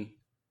LaVine,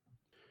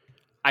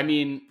 I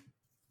mean,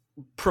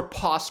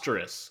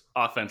 preposterous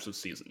offensive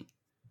season.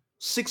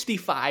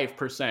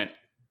 65%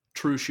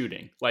 true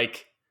shooting,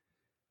 like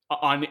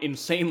on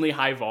insanely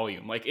high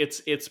volume. Like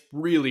it's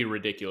really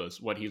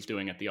ridiculous what he's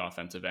doing at the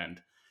offensive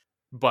end.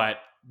 But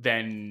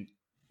then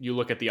you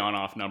look at the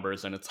on-off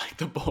numbers and it's like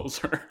the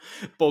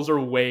Bulls are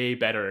way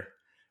better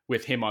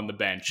with him on the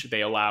bench.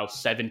 They allow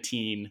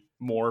 17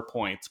 more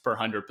points per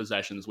 100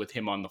 possessions with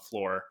him on the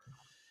floor.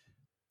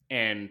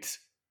 And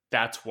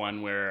that's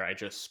one where I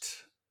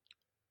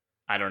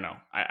don't know.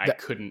 I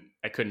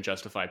couldn't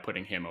justify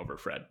putting him over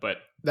Fred. But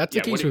that's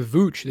the case with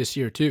Vooch this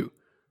year too.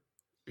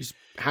 He's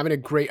having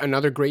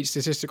another great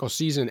statistical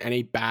season, and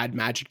a bad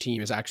Magic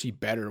team is actually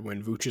better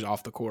when Vooch is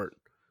off the court.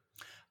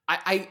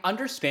 I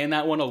understand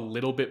that one a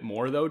little bit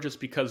more, though, just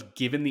because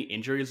given the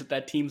injuries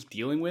that team's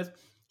dealing with,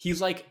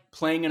 he's like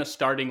playing in a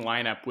starting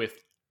lineup with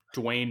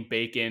Dwayne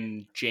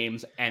Bacon,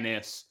 James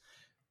Ennis.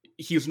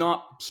 He's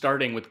not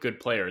starting with good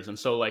players. And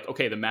so, like,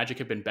 okay, the Magic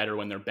have been better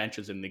when their bench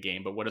is in the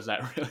game, but what does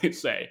that really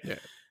say?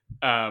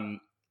 Yeah.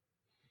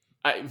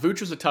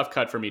 Vooch was a tough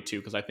cut for me, too,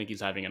 because I think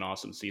he's having an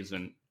awesome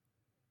season.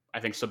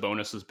 I think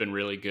Sabonis has been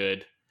really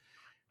good.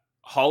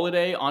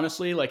 Holiday,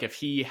 honestly, like, if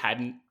he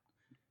hadn't...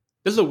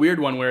 This is a weird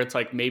one where it's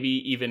like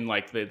maybe even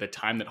like the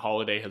time that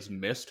Holiday has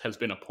missed has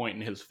been a point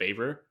in his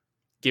favor,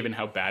 given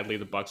how badly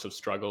the Bucks have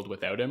struggled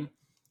without him.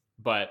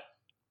 But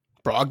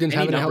Brogdon's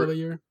having a hell of a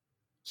year.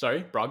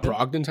 Sorry, Brogdon?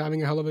 Brogdon's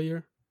having a hell of a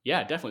year.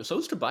 Yeah, definitely. So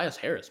is Tobias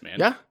Harris, man.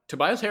 Yeah.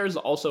 Tobias Harris is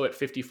also at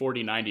 50,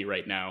 40, 90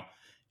 right now.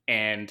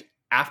 And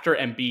after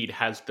Embiid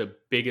has the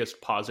biggest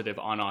positive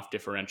on-off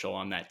differential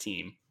on that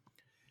team.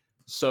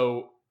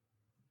 So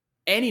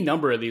any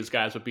number of these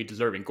guys would be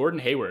deserving. Gordon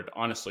Hayward,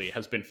 honestly,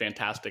 has been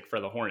fantastic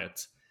for the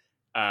Hornets.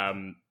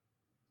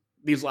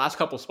 These last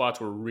couple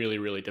spots were really,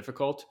 really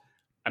difficult.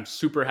 I'm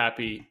super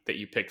happy that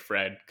you picked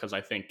Fred because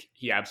I think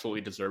he absolutely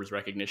deserves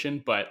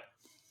recognition, but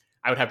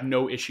I would have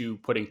no issue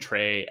putting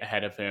Trey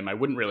ahead of him. I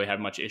wouldn't really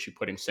have much issue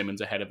putting Simmons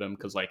ahead of him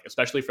because, like,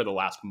 especially for the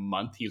last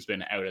month, he's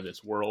been out of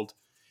this world.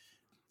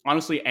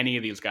 Honestly, any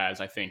of these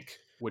guys I think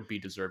would be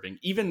deserving.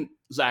 Even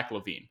Zach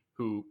LaVine,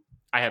 who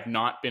I have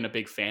not been a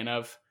big fan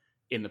of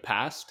in the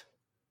past.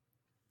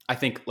 I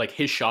think like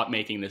his shot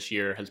making this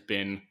year has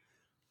been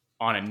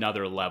on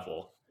another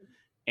level.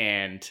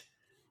 And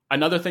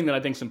another thing that I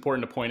think is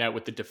important to point out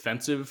with the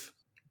defensive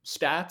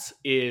stats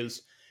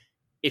is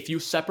if you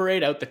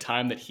separate out the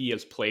time that he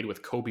has played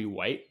with Kobe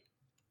White,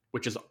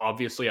 which is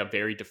obviously a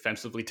very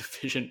defensively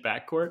deficient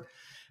backcourt,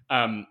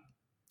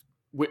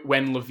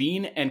 when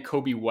LaVine and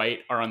Kobe White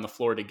are on the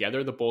floor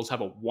together, the Bulls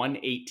have a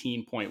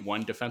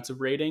 118.1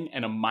 defensive rating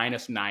and a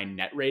 -9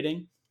 net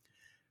rating.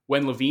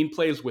 When LaVine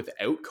plays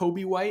without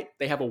Kobe White,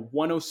 they have a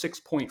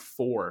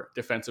 106.4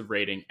 defensive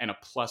rating and a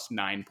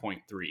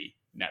 +9.3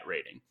 net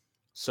rating.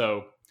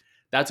 So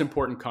that's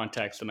important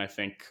context. And I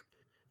think,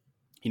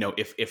 you know,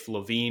 if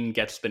LaVine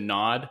gets the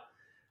nod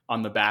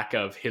on the back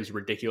of his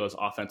ridiculous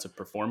offensive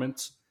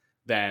performance,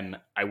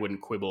 then I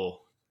wouldn't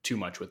quibble too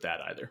much with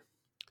that either.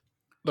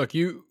 Look,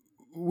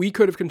 we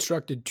could have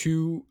constructed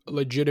two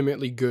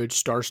legitimately good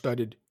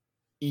star-studded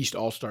East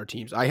All-Star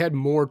teams. I had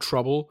more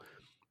trouble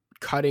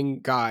cutting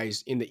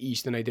guys in the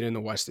East than I did in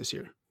the West this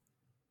year.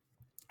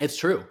 It's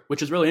true,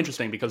 which is really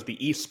interesting because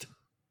the East,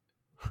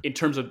 in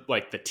terms of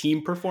like the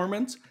team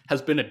performance, has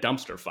been a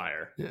dumpster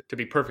fire, to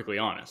be perfectly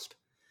honest.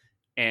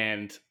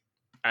 And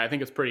I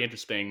think it's pretty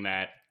interesting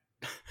that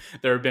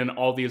there have been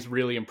all these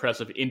really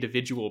impressive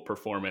individual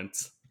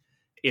performance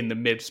in the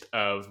midst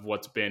of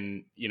what's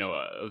been, you know,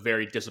 a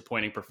very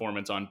disappointing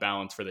performance on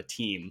balance for the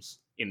teams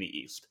in the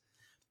East.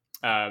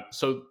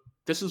 So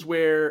this is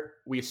where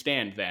we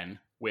stand then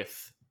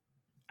with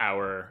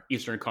our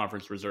Eastern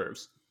Conference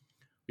reserves.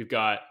 We've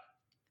got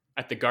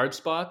at the guard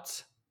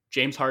spots,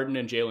 James Harden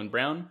and Jaylen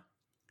Brown.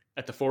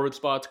 At the forward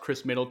spots,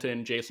 Chris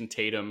Middleton, Jason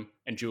Tatum,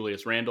 and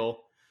Julius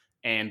Randle.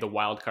 And the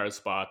wild card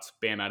spots,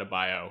 Bam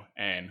Adebayo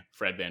and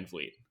Fred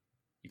VanVleet.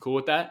 You cool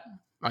with that?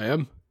 I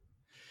am.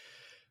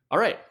 All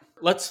right,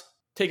 let's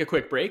take a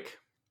quick break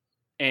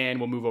and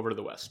we'll move over to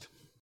the West.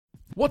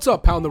 What's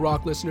up, Pound the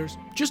Rock listeners?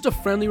 Just a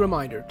friendly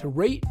reminder to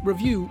rate,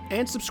 review,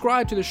 and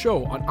subscribe to the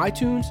show on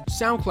iTunes,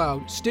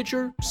 SoundCloud,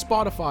 Stitcher,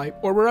 Spotify,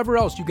 or wherever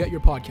else you get your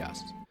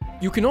podcasts.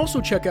 You can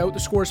also check out the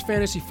Score's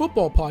Fantasy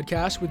Football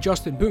podcast with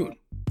Justin Boone.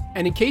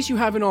 And in case you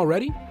haven't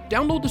already,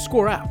 download the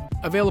Score app,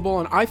 available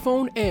on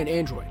iPhone and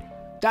Android.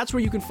 That's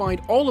where you can find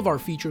all of our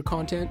featured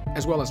content,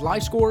 as well as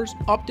live scores,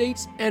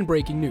 updates, and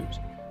breaking news.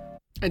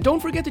 And don't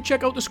forget to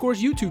check out the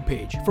Scores YouTube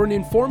page for an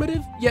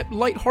informative yet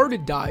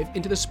lighthearted dive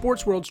into the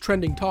sports world's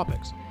trending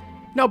topics.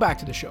 Now back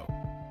to the show.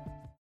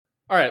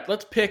 All right,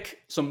 let's pick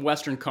some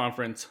Western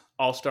Conference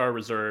All-Star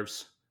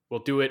reserves.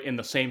 We'll do it in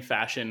the same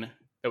fashion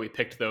that we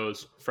picked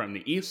those from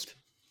the East.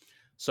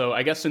 So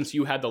I guess since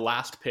you had the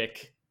last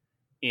pick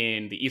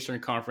in the Eastern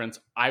Conference,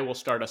 I will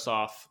start us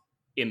off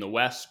in the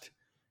West.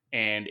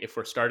 And if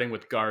we're starting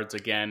with guards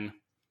again,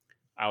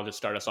 I'll just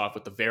start us off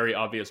with the very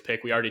obvious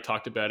pick. We already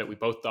talked about it. We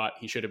both thought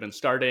he should have been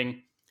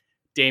starting.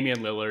 Damian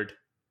Lillard.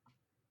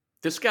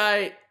 This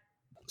guy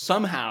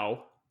somehow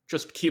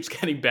just keeps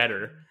getting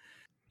better.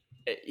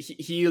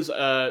 He is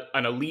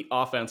an elite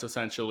offense,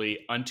 essentially,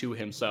 unto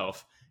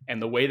himself.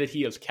 And the way that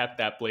he has kept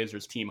that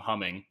Blazers team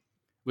humming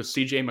with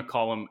CJ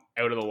McCollum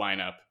out of the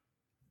lineup.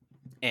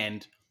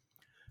 And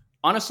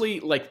honestly,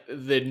 like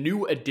the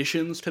new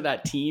additions to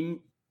that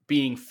team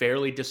being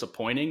fairly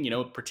disappointing,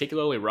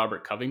 particularly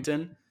Robert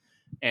Covington.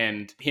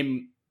 And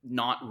him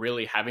not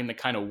really having the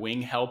kind of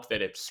wing help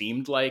that it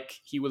seemed like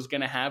he was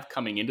going to have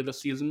coming into the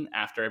season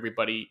after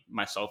everybody,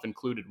 myself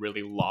included,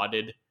 really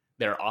lauded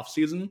their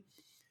offseason.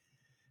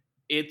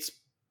 It's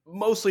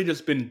mostly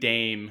just been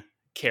Dame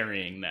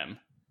carrying them.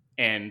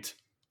 And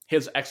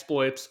his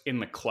exploits in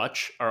the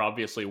clutch are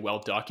obviously well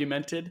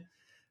documented,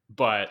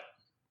 but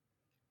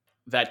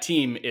that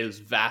team is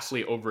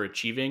vastly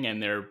overachieving,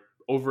 and they're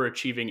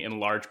overachieving in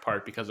large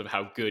part because of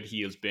how good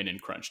he has been in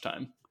crunch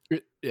time.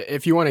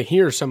 If you want to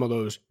hear some of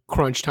those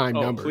crunch time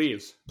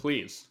numbers.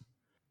 Please.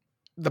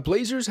 The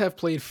Blazers have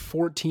played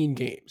 14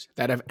 games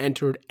that have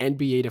entered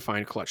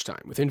NBA-defined clutch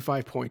time, within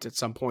 5 points at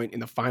some point in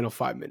the final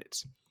 5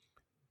 minutes.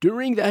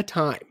 During that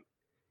time,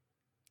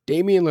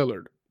 Damian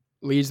Lillard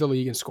leads the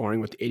league in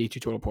scoring with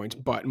 82 total points,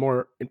 but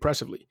more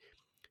impressively,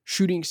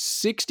 shooting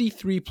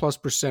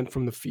 63+%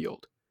 from the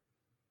field,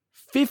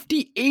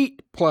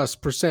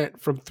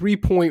 58+% from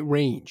three-point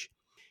range.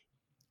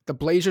 The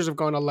Blazers have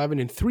gone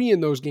 11-3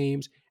 in those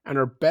games and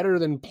are better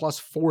than plus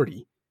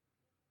 40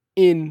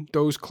 in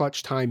those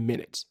clutch time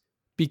minutes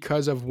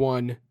because of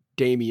one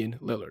Damian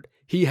Lillard.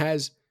 He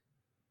has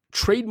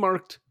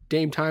trademarked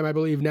Dame time, I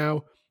believe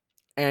now,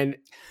 and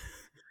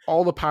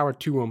all the power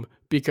to him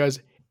because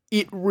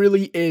it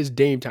really is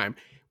Dame time.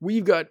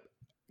 We've got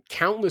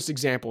countless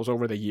examples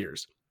over the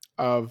years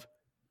of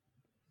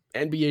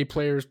NBA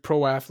players,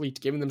 pro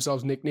athletes giving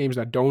themselves nicknames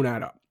that don't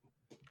add up.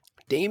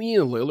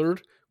 Damian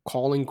Lillard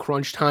calling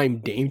crunch time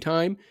Dame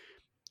time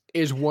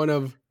is one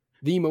of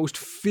the most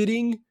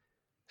fitting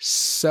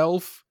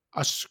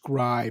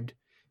self-ascribed,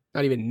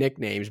 not even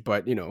nicknames,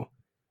 but,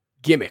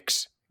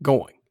 gimmicks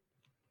going.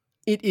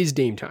 It is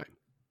Dame time.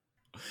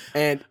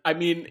 And I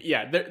mean,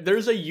 yeah,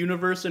 there's a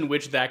universe in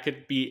which that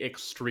could be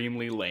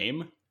extremely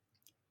lame.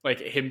 Like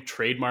him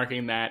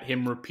trademarking that,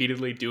 him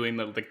repeatedly doing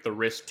the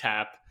wrist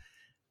tap.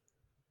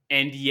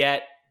 And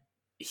yet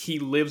he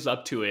lives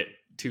up to it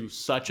to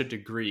such a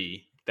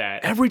degree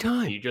that every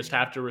time you just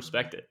have to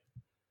respect it.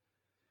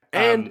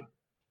 And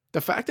the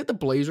fact that the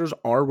Blazers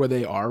are where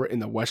they are in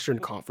the Western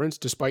Conference,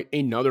 despite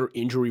another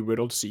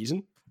injury-riddled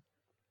season,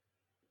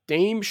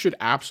 Dame should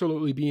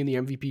absolutely be in the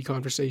MVP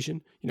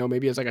conversation.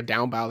 Maybe as like a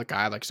down ballot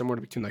guy, like somewhere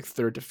between like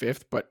 3rd to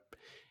 5th, but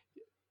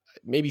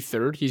maybe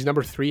 3rd. He's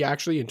number 3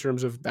 actually in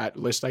terms of that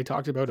list I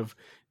talked about of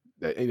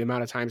the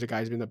amount of times a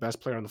guy's been the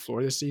best player on the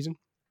floor this season,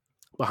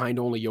 behind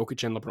only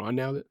Jokic and LeBron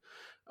now.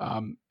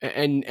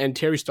 And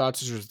Terry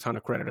Stotts deserves a ton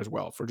of credit as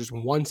well for just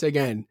once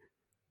again,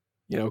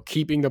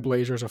 keeping the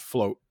Blazers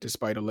afloat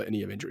despite a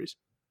litany of injuries.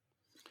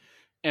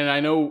 And I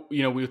know,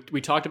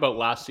 we talked about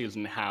last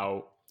season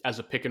how as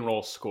a pick and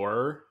roll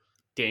scorer,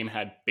 Dame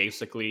had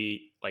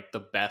basically like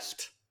the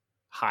best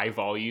high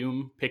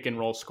volume pick and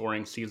roll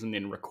scoring season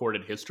in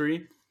recorded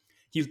history.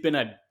 He's been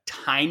a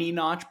tiny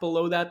notch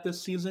below that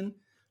this season,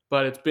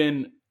 but it's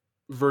been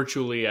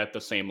virtually at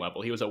the same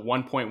level. He was at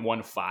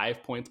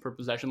 1.15 points per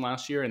possession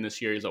last year, and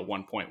this year he's at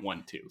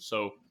 1.12.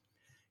 So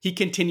he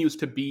continues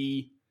to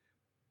be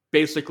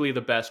basically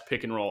the best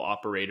pick and roll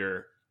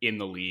operator in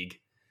the league.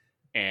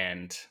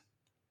 And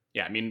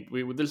yeah, I mean,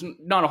 there's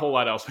not a whole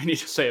lot else we need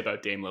to say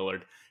about Dame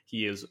Lillard.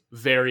 He is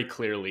very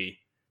clearly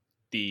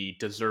the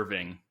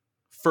deserving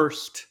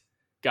first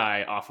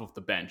guy off of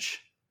the bench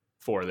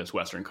for this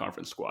Western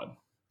Conference squad.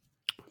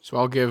 So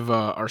I'll give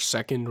our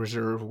second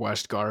reserve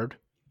West guard.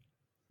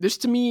 This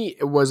to me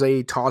was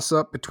a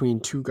toss-up between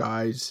two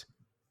guys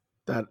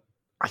that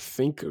I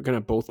think are going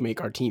to both make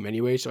our team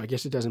anyway. So I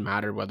guess it doesn't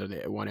matter whether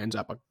one ends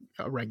up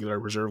a regular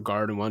reserve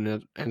guard and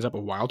one ends up a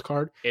wild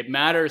card. It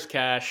matters,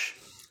 Cash.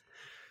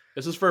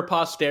 This is for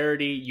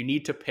posterity. You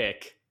need to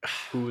pick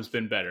who's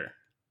been better.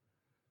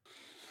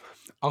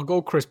 I'll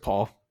go Chris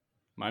Paul.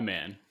 My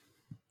man.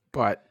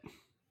 But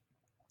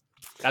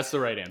that's the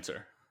right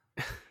answer.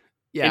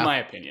 Yeah. In my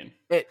opinion.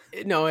 It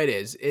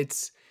is.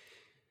 It's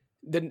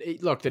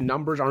the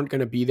numbers aren't going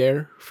to be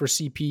there for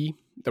CP,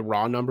 the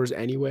raw numbers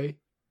anyway,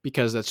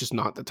 because that's just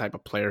not the type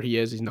of player he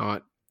is. He's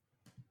not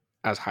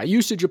as high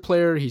usage a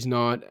player. He's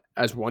not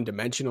as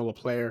one-dimensional a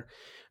player.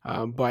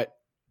 But,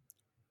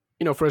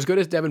 for as good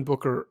as Devin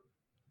Booker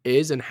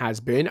is and has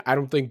been. I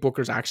don't think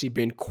Booker's actually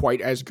been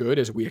quite as good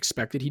as we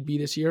expected he'd be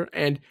this year.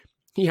 And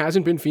he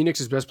hasn't been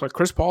Phoenix's best player.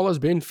 Chris Paul has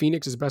been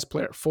Phoenix's best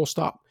player, full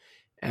stop.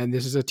 And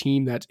this is a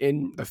team that's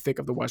in the thick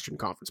of the Western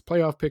Conference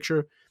playoff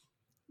picture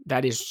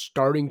that is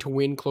starting to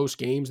win close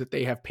games that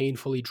they have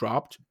painfully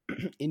dropped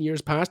in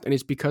years past. And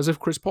it's because of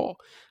Chris Paul.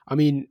 I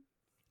mean,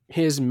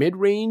 his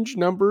mid-range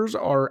numbers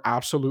are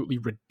absolutely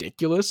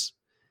ridiculous.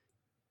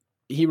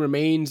 He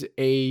remains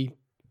a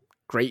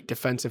great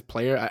defensive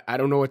player. I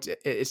don't know.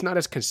 It's not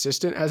as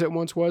consistent as it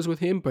once was with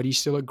him, but he's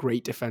still a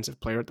great defensive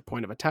player at the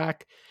point of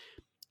attack.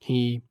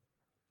 He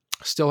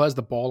still has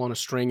the ball on a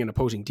string and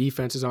opposing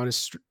defenses on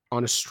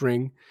a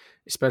string,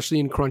 especially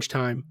in crunch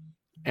time.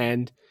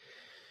 And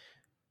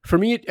for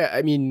me,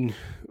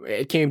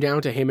 it came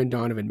down to him and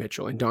Donovan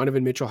Mitchell. And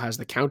Donovan Mitchell has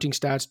the counting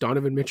stats.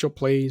 Donovan Mitchell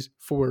plays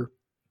for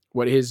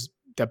what is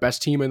the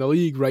best team in the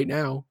league right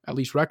now, at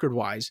least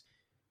record-wise.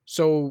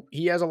 So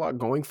he has a lot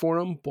going for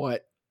him,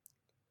 but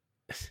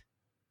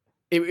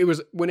it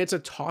was when it's a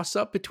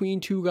toss-up between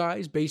two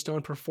guys based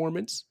on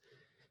performance,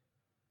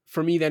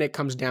 for me, then it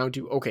comes down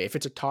to, okay, if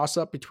it's a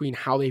toss-up between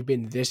how they've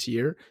been this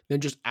year,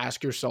 then just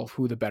ask yourself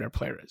who the better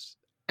player is.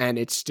 And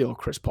it's still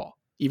Chris Paul,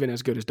 even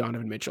as good as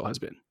Donovan Mitchell has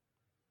been.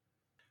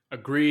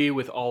 Agree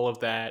with all of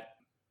that.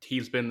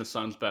 He's been the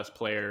Suns' best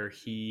player.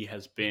 He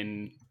has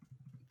been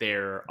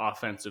their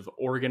offensive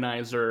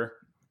organizer.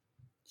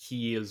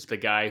 He is the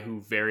guy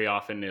who very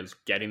often is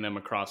getting them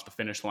across the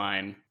finish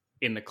line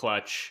in the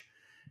clutch.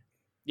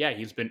 Yeah,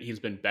 he's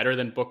been better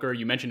than Booker.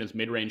 You mentioned his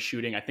mid-range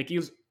shooting. I think he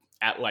was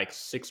at like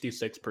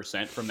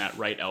 66% from that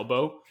right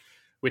elbow,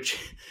 which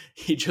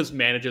he just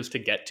manages to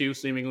get to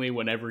seemingly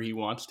whenever he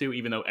wants to,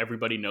 even though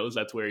everybody knows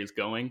that's where he's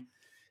going.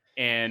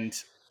 And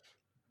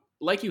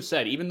like you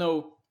said, even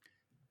though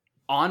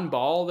on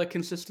ball, the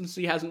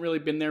consistency hasn't really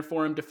been there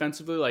for him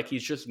defensively, like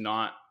he's just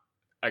not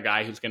a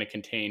guy who's going to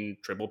contain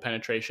dribble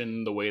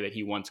penetration the way that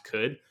he once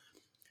could.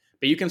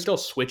 But you can still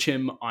switch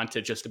him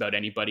onto just about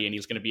anybody, and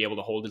he's going to be able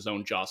to hold his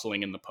own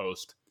jostling in the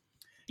post.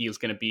 He is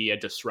going to be a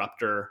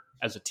disruptor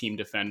as a team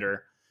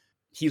defender.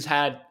 He's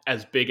had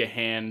as big a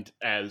hand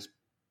as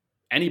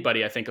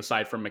anybody, I think,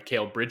 aside from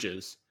Mikal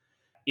Bridges,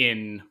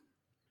 in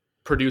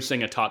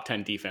producing a top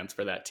 10 defense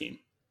for that team.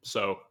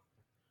 So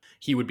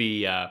he would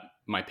be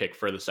my pick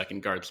for the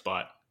second guard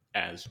spot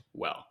as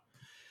well.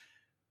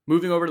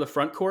 Moving over to the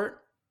front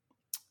court,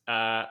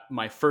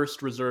 my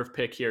first reserve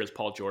pick here is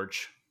Paul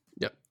George.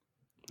 Yep.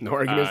 No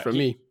arguments for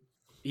me.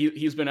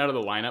 He's been out of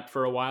the lineup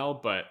for a while,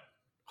 but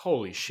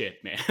holy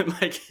shit, man.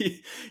 Like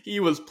he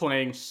was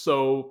playing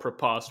so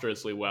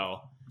preposterously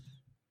well.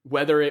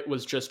 Whether it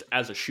was just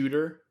as a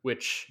shooter,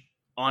 which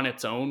on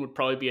its own would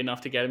probably be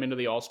enough to get him into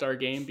the All-Star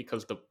game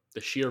because the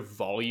sheer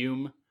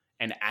volume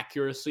and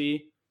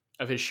accuracy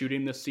of his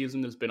shooting this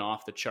season has been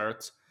off the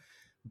charts.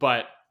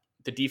 But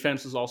the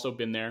defense has also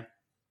been there.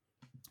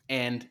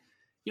 And,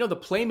 you know, the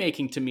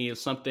playmaking to me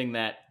is something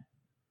that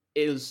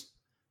is,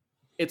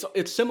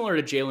 it's similar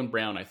to Jaylen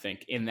Brown, I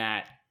think, in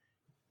that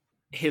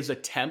his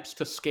attempts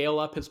to scale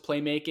up his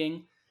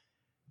playmaking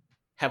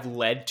have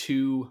led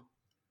to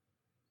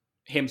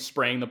him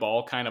spraying the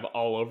ball kind of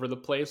all over the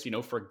place, you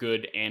know, for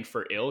good and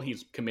for ill.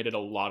 He's committed a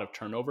lot of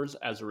turnovers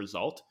as a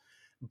result.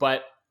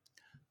 But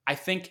I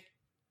think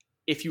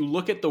if you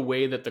look at the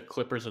way that the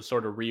Clippers have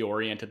sort of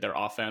reoriented their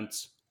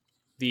offense,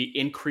 the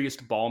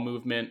increased ball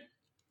movement,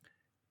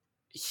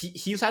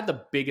 he's had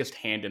the biggest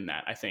hand in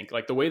that, I think.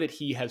 Like the way that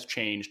he has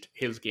changed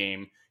his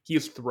game, he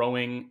is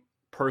throwing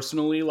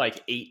personally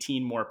like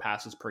 18 more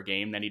passes per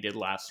game than he did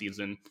last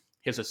season.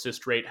 His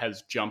assist rate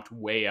has jumped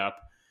way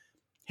up.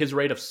 His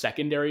rate of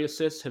secondary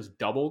assists has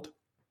doubled.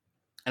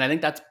 And I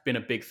think that's been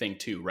a big thing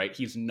too, right?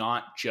 He's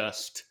not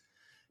just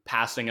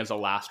passing as a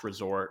last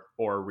resort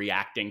or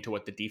reacting to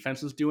what the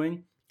defense is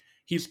doing.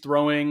 He's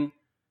throwing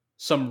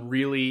some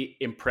really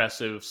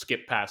impressive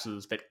skip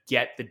passes that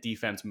get the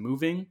defense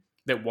moving,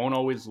 that won't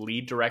always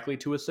lead directly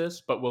to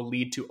assists, but will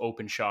lead to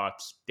open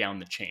shots down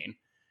the chain.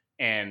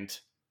 And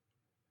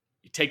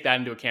you take that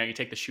into account, you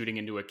take the shooting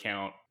into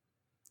account.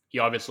 He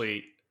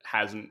obviously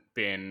hasn't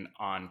been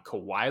on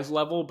Kawhi's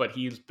level, but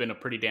he's been a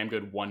pretty damn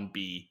good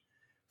 1B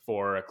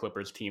for a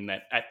Clippers team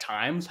that at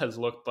times has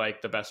looked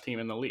like the best team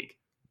in the league.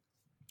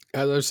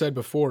 As I said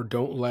before,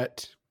 don't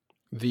let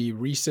the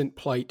recent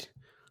plight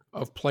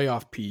of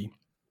playoff P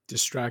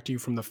distract you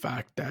from the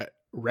fact that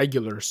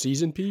regular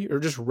season P, or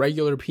just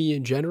regular P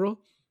in general,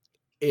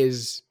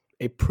 is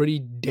a pretty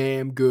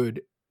damn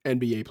good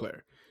NBA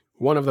player.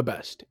 One of the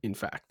best, in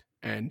fact,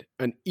 and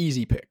an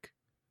easy pick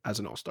as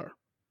an all-star.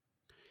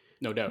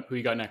 No doubt. Who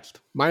you got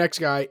next? My next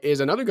guy is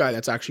another guy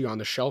that's actually on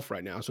the shelf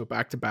right now. So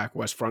back-to-back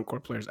West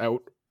frontcourt players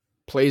out,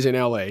 plays in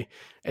LA.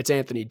 It's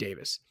Anthony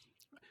Davis.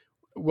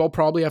 We'll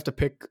probably have to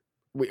pick,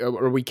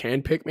 or we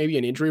can pick maybe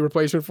an injury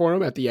replacement for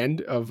him at the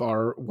end of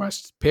our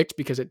West picks,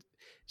 because it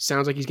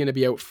sounds like he's going to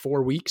be out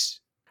 4 weeks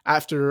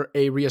after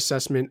a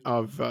reassessment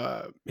of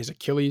his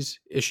Achilles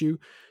issue.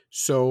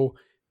 So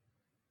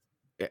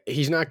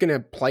he's not going to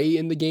play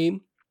in the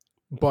game,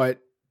 but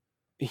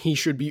he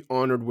should be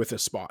honored with a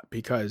spot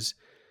because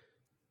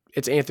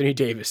it's Anthony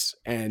Davis,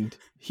 and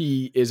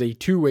he is a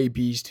two-way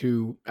beast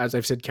who, as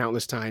I've said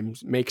countless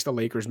times, makes the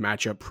Lakers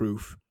matchup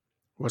proof.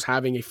 Was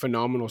having a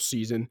phenomenal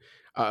season,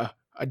 a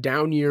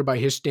down year by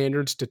his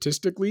standards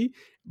statistically,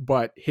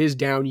 but his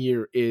down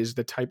year is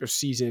the type of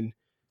season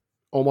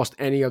almost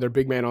any other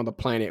big man on the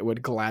planet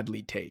would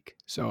gladly take.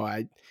 So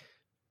I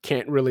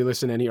can't really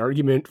listen to any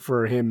argument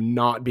for him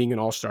not being an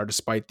all-star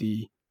despite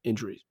the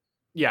injuries.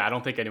 Yeah, I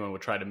don't think anyone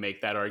would try to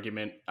make that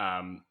argument.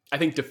 I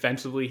think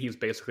defensively, he's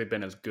basically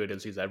been as good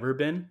as he's ever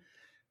been.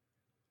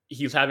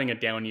 He's having a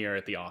down year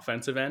at the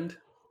offensive end.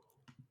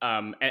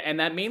 And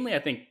that mainly, I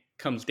think,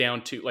 comes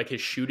down to like his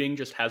shooting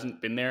just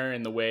hasn't been there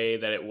in the way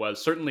that it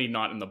was. Certainly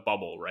not in the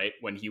bubble, right?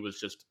 When he was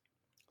just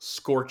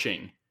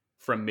scorching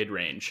from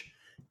mid-range.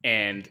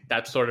 And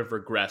that sort of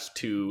regressed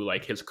to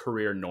like his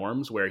career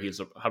norms where he's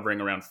hovering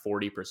around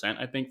 40%,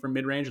 I think, from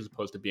mid-range as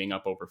opposed to being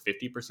up over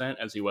 50%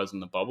 as he was in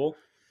the bubble.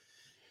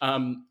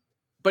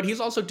 But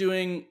he's also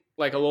doing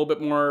like a little bit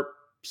more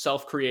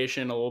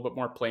self-creation, a little bit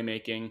more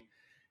playmaking.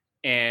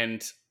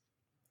 And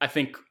I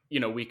think,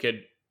 we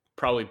could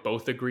probably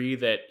both agree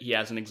that he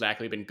hasn't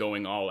exactly been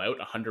going all out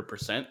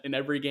 100% in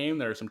every game.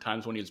 There are some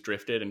times when he's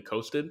drifted and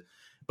coasted,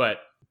 but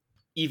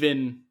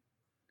even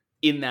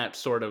in that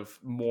sort of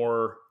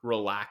more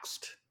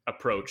relaxed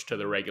approach to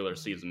the regular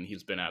season,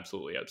 he's been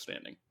absolutely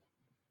outstanding.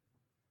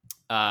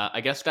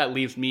 I guess that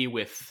leaves me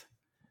with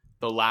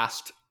the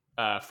last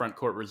front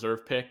court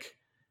reserve pick.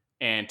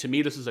 And to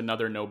me, this is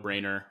another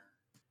no-brainer.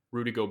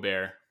 Rudy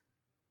Gobert.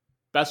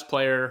 Best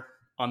player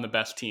on the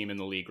best team in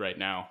the league right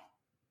now.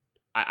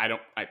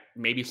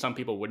 Maybe some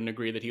people wouldn't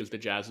agree that he was the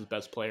Jazz's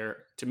best player.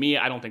 To me,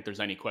 I don't think there's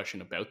any question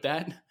about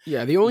that.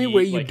 Yeah, the only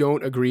way you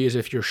don't agree is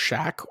if you're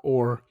Shaq,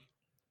 or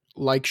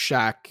like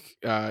Shaq,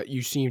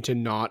 you seem to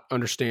not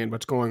understand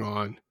what's going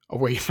on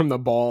away from the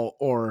ball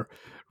or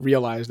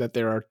realize that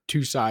there are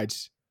two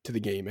sides to the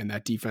game and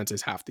that defense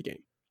is half the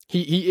game.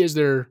 He is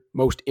their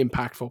most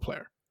impactful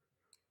player.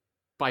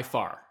 By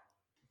far.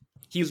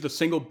 He's the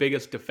single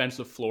biggest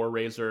defensive floor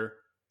raiser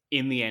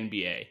in the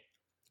NBA.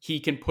 He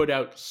can put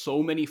out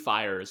so many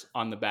fires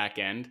on the back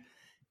end.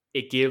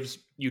 It gives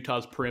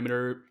Utah's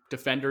perimeter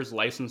defenders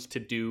license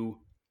to do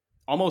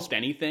almost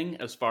anything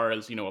as far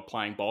as,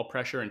 applying ball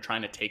pressure and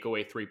trying to take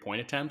away 3-point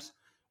attempts,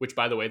 which,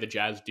 by the way, the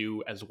Jazz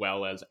do as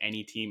well as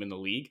any team in the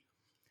league.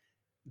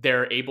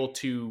 They're able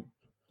to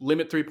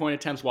limit 3-point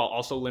attempts while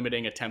also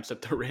limiting attempts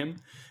at the rim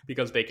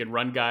because they can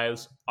run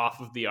guys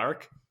off of the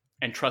arc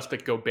and trust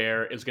that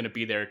Gobert is going to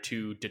be there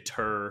to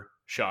deter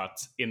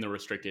shots in the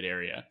restricted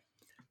area.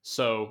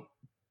 So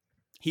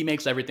he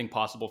makes everything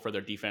possible for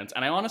their defense.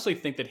 And I honestly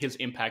think that his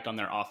impact on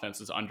their offense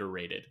is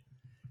underrated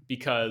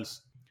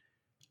because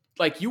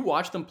like you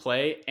watch them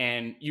play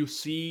and you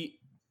see,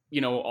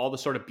 all the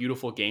sort of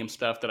beautiful game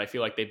stuff that I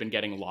feel like they've been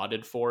getting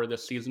lauded for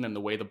this season and the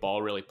way the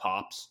ball really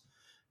pops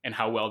and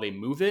how well they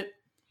move it.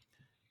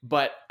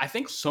 But I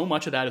think so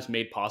much of that is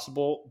made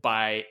possible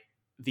by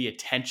the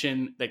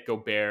attention that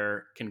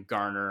Gobert can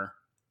garner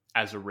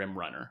as a rim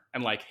runner.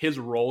 And like his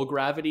roll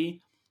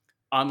gravity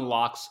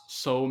unlocks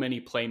so many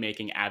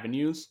playmaking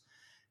avenues.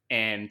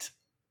 And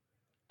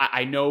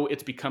I know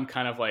it's become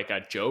kind of like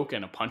a joke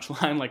and a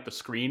punchline, like the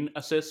screen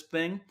assist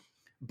thing.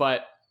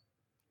 But,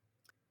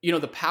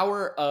 the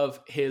power of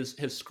his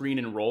screen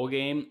and roll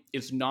game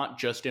is not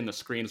just in the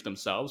screens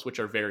themselves, which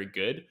are very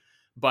good,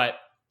 but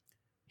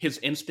his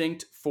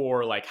instinct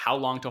for like how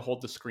long to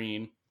hold the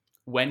screen,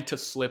 when to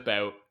slip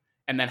out,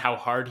 and then how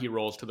hard he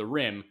rolls to the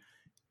rim.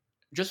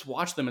 Just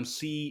watch them and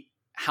see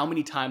how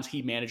many times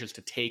he manages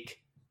to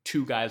take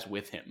two guys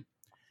with him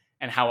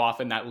and how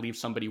often that leaves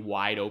somebody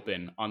wide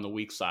open on the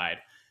weak side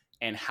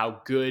and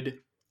how good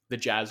the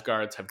Jazz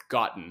guards have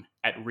gotten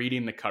at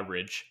reading the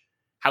coverage,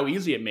 how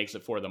easy it makes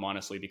it for them,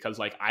 honestly, because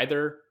like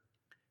either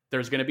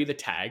there's going to be the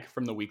tag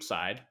from the weak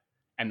side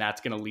and that's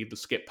going to leave the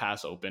skip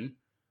pass open,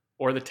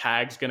 or the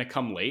tag's going to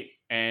come late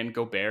and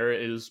Gobert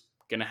is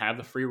going to have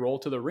the free roll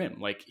to the rim.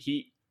 Like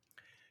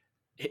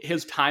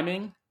his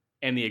timing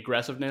and the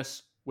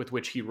aggressiveness with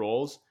which he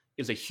rolls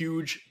is a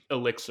huge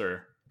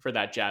elixir for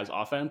that Jazz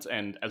offense.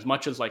 And as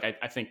much as like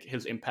I think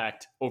his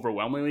impact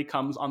overwhelmingly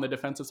comes on the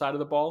defensive side of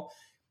the ball,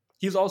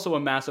 he's also a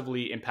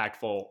massively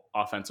impactful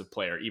offensive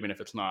player, even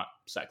if it's not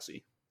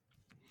sexy.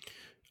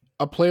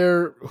 A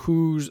player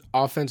whose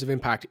offensive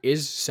impact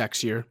is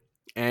sexier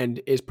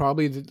and is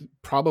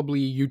probably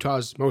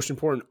Utah's most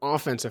important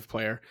offensive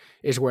player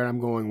is where I'm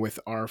going with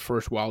our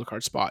first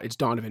wildcard spot. It's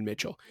Donovan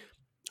Mitchell.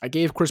 I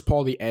gave Chris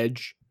Paul the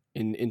edge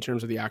in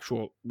terms of the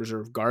actual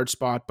reserve guard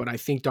spot, but I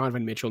think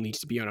Donovan Mitchell needs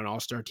to be on an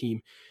all-star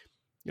team.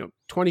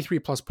 23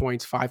 plus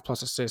points, 5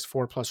 plus assists,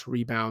 4 plus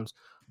rebounds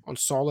on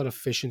solid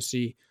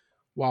efficiency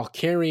while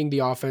carrying the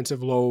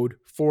offensive load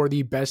for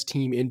the best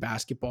team in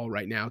basketball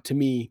right now. To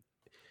me,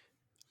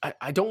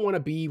 I don't want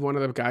to be one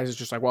of the guys that's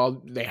just like,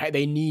 well,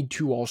 they need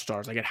 2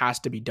 all-stars. Like it has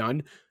to be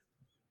done,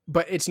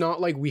 but it's not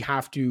like we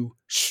have to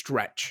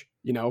stretch,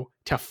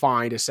 to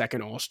find a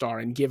second all-star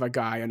and give a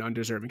guy an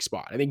undeserving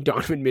spot. I think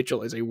Donovan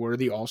Mitchell is a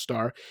worthy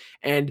all-star.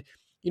 And,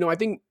 I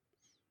think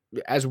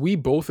as we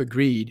both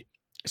agreed,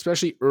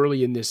 especially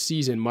early in this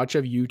season, much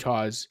of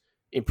Utah's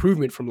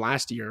improvement from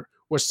last year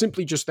was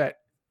simply just that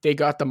they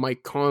got the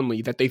Mike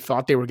Conley that they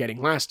thought they were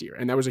getting last year.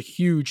 And that was a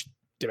huge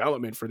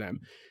development for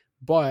them.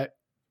 But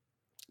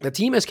the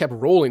team has kept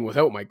rolling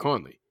without Mike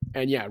Conley.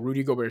 And yeah,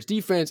 Rudy Gobert's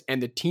defense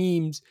and the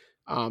team's,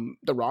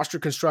 the roster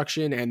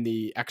construction and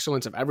the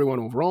excellence of everyone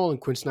overall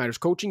and Quinn Snyder's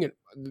coaching,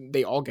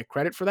 they all get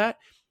credit for that.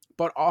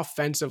 But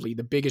offensively,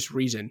 the biggest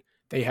reason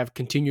they have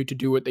continued to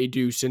do what they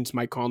do since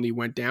Mike Conley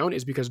went down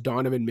is because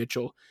Donovan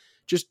Mitchell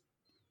just,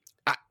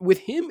 with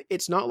him,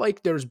 it's not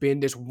like there's been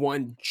this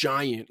one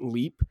giant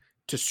leap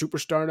to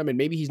superstardom, and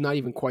maybe he's not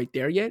even quite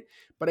there yet.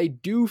 But I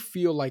do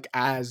feel like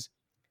as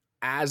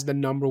the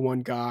number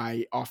one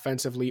guy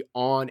offensively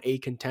on a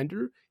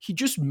contender, he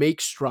just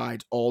makes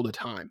strides all the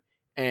time.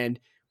 And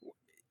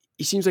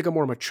he seems like a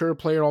more mature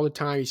player all the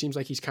time. He seems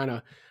like he's kind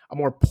of a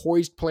more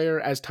poised player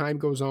as time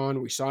goes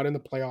on. We saw it in the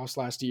playoffs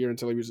last year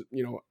until he was,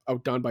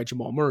 outdone by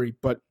Jamal Murray.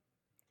 But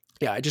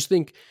yeah, I just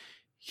think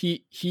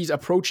he's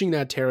approaching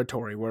that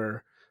territory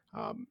where,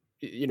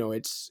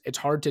 it's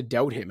hard to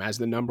doubt him as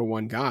the number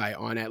one guy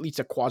on at least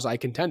a quasi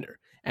contender.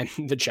 And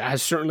the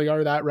Jazz certainly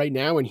are that right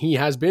now, and he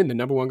has been the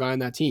number one guy on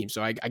that team.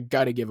 So I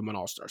got to give him an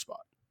all-star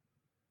spot.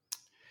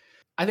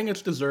 I think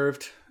it's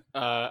deserved.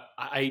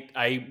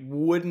 I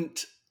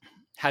wouldn't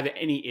have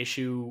any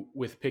issue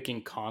with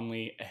picking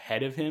Conley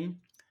ahead of him.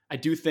 I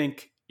do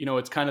think,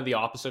 it's kind of the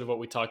opposite of what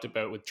we talked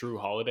about with Drew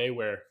Holiday,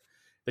 where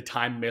the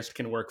time missed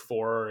can work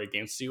for or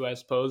against you, I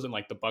suppose. And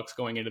like the Bucks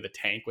going into the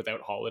tank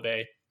without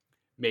Holiday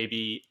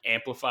maybe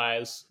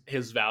amplifies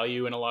his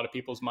value in a lot of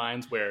people's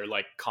minds, where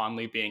like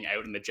Conley being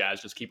out and the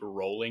Jazz just keep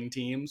rolling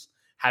teams,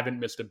 haven't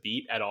missed a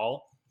beat at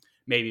all,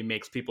 maybe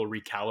makes people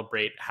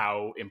recalibrate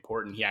how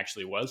important he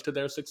actually was to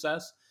their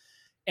success.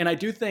 And I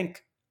do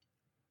think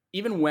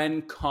even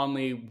when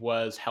Conley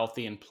was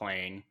healthy and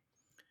playing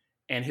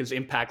and his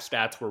impact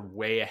stats were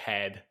way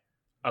ahead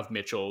of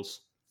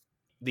Mitchell's,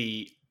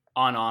 the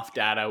on-off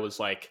data was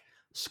like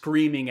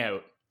screaming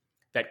out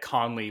that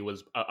Conley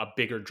was a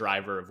bigger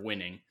driver of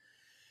winning.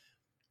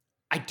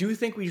 I do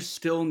think we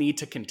still need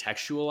to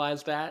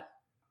contextualize that.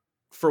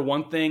 For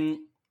one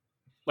thing,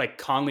 like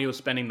Conley was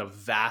spending the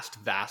vast,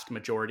 vast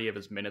majority of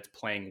his minutes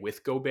playing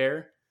with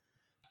Gobert,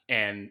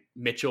 and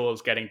Mitchell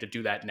is getting to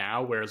do that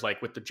now. Whereas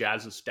like with the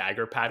Jazz's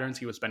stagger patterns,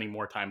 he was spending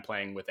more time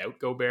playing without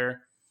Gobert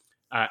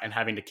and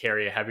having to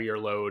carry a heavier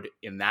load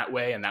in that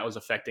way. And that was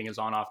affecting his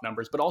on-off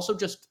numbers, but also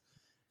just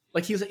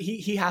like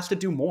he has to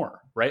do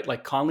more, right?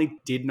 Like Conley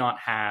did not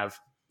have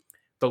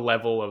the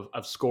level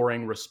of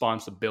scoring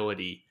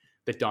responsibility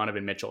that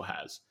Donovan Mitchell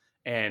has.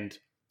 And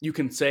you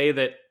can say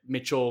that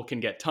Mitchell can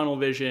get tunnel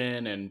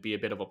vision and be a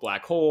bit of a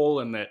black hole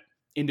and that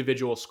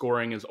individual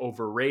scoring is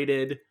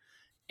overrated.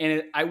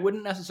 And I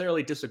wouldn't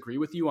necessarily disagree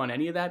with you on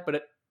any of that. But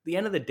at the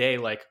end of the day,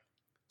 like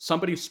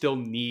somebody still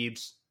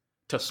needs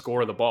to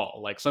score the ball.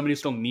 Like somebody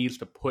still needs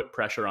to put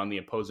pressure on the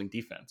opposing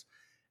defense.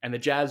 And the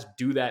Jazz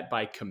do that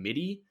by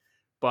committee.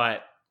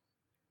 But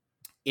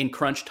in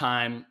crunch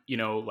time,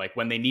 like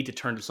when they need to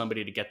turn to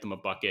somebody to get them a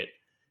bucket,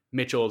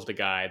 Mitchell is the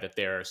guy that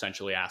they're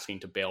essentially asking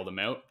to bail them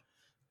out.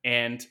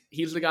 And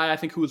he's the guy I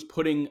think who is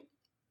putting,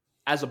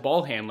 as a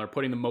ball handler,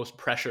 putting the most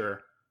pressure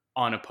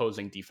on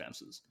opposing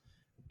defenses.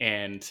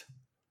 And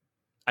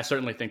I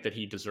certainly think that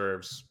he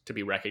deserves to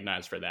be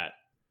recognized for that.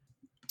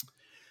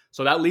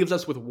 So that leaves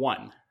us with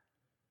one.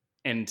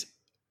 And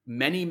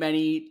many,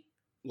 many,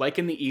 like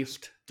in the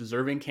East,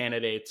 deserving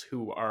candidates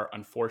who are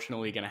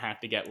unfortunately going to have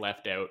to get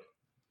left out.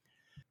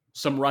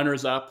 Some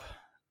runners up,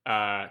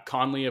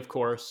 Conley, of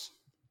course,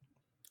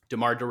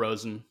 DeMar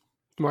DeRozan.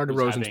 DeMar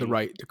DeRozan's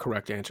the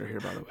correct answer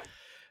here, by the way.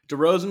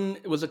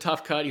 DeRozan was a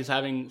tough cut. He's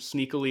having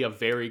sneakily a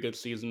very good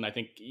season. I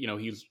think,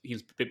 he's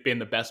been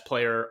the best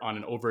player on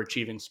an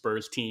overachieving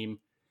Spurs team,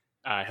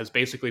 has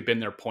basically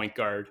been their point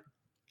guard,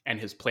 and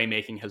his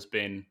playmaking has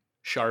been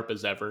sharp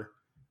as ever.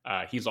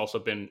 He's also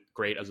been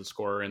great as a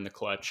scorer in the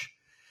clutch.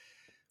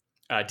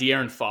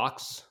 De'Aaron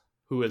Fox,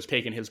 who has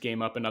taken his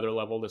game up another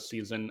level this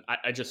season.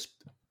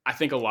 I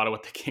think a lot of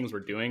what the Kings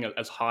were doing,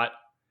 as hot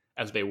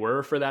as they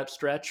were for that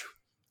stretch,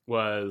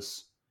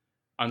 was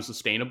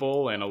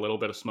unsustainable and a little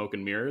bit of smoke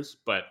and mirrors.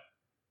 But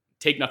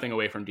take nothing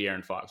away from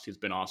De'Aaron Fox. He's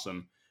been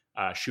awesome,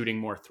 shooting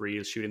more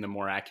threes, shooting them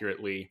more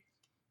accurately.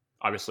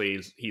 Obviously,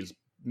 he's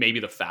maybe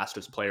the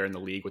fastest player in the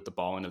league with the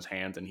ball in his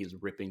hands, and he's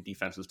ripping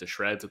defenses to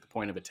shreds at the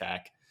point of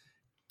attack.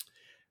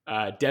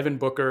 Devin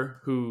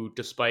Booker, who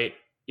despite,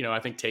 I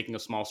think taking a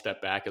small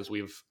step back, as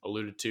we've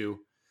alluded to,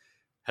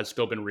 has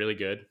still been really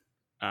good.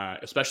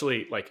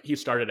 Especially like he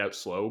started out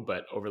slow,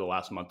 but over the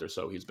last month or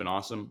so, he's been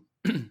awesome.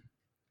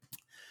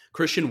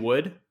 Christian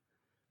Wood,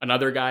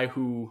 another guy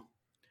who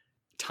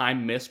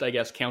time missed, I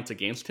guess, counts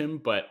against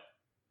him, but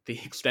the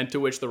extent to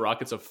which the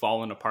Rockets have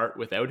fallen apart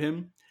without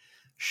him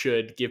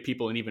should give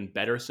people an even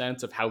better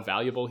sense of how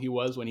valuable he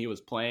was when he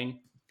was playing.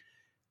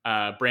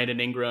 Brandon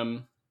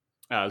Ingram,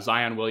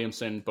 Zion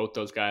Williamson, both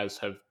those guys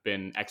have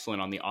been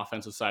excellent on the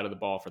offensive side of the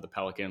ball for the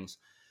Pelicans.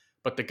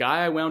 But the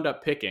guy I wound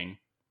up picking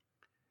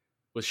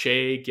was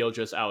Shai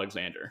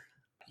Gilgeous-Alexander.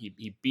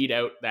 He beat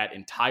out that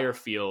entire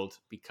field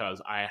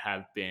because I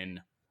have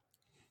been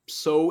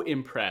so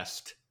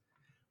impressed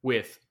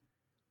with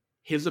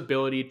his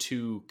ability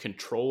to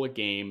control a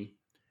game,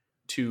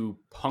 to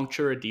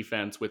puncture a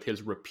defense with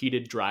his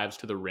repeated drives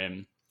to the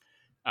rim,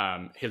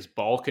 his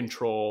ball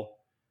control,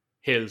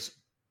 his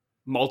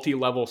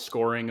multi-level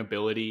scoring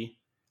ability.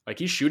 Like,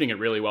 he's shooting it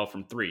really well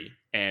from three,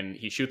 and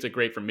he shoots it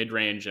great from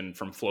mid-range and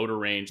from floater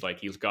range. Like,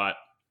 he's got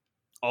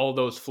all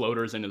those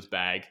floaters in his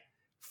bag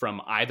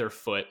from either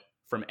foot,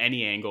 from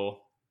any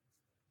angle.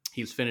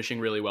 He's finishing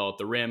really well at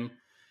the rim,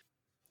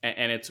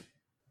 and it's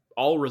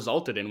all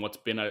resulted in what's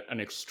been an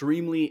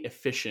extremely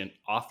efficient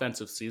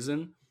offensive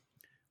season,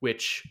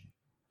 which,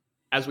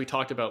 as we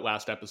talked about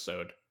last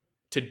episode,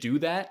 to do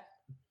that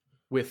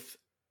with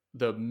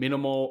the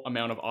minimal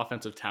amount of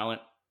offensive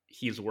talent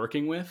he's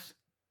working with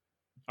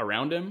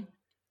around him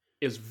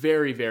is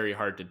very, very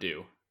hard to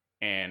do.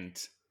 And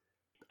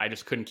I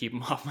just couldn't keep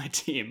him off my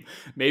team.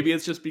 Maybe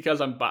it's just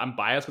because I'm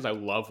biased because I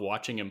love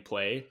watching him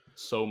play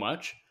so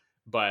much,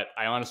 but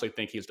I honestly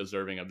think he's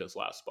deserving of this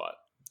last spot.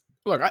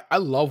 Look, I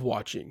love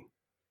watching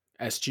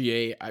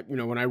SGA.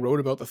 When I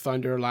wrote about the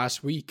Thunder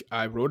last week,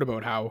 I wrote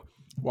about how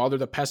while they're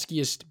the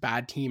peskiest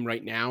bad team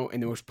right now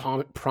and the most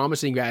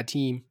promising bad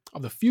team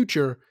of the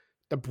future,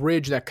 the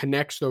bridge that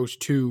connects those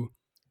two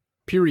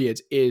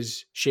periods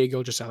is Shai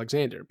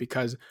Gilgeous-Alexander,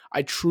 because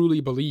I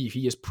truly believe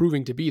he is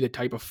proving to be the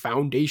type of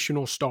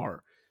foundational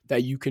star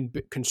that you can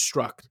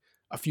construct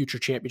a future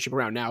championship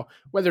around. Now,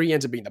 whether he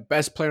ends up being the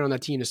best player on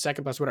that team, the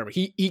second best, whatever,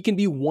 he can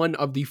be one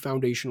of the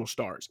foundational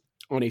stars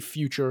on a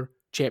future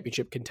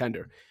championship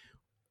contender.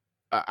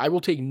 I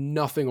will take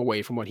nothing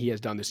away from what he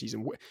has done this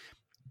season.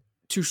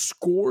 To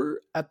score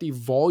at the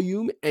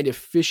volume and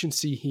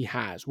efficiency he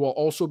has, while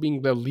also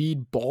being the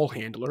lead ball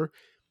handler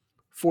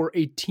for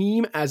a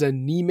team as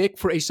anemic,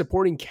 for a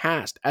supporting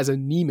cast as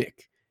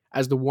anemic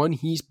as the one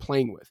he's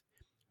playing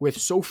with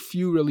so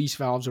few release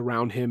valves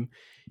around him,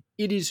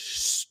 it is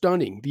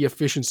stunning the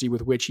efficiency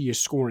with which he is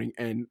scoring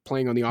and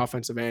playing on the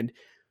offensive end.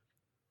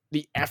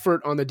 The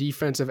effort on the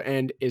defensive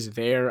end is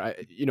there.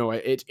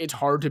 It's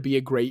hard to be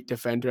a great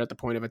defender at the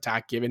point of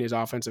attack given his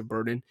offensive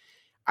burden.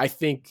 I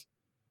think,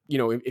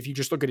 if you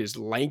just look at his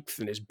length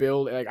and his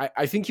build,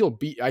 I think he'll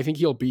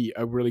be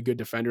a really good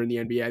defender in the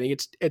NBA. I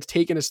think it's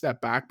taken a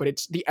step back,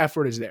 but the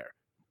effort is there.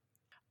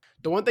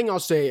 The one thing I'll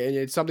say, and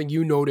it's something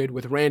you noted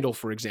with Randall,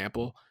 for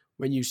example,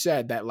 when you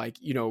said that,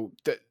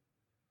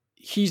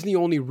 he's the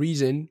only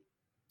reason,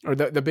 or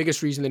the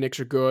biggest reason the Knicks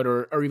are good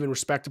or even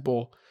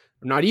respectable,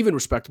 or not even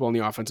respectable on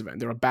the offensive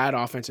end. They're a bad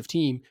offensive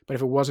team, but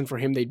if it wasn't for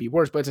him, they'd be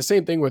worse. But it's the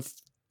same thing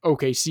with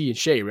OKC and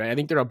Shai, right? I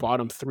think they're a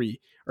bottom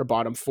 3 or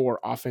bottom 4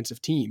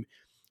 offensive team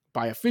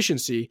by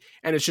efficiency.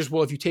 And it's just,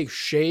 well, if you take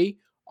Shai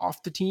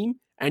off the team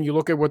and you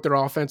look at what their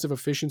offensive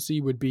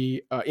efficiency would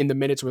be in the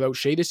minutes without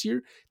Shai this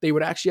year, they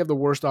would actually have the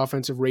worst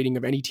offensive rating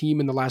of any team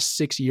in the last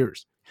 6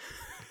 years.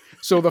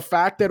 So the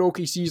fact that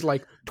OKC is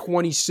like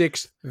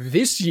 26th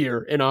this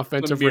year in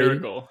offensive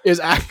rating is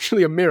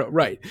actually a miracle,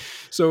 right?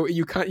 So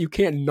you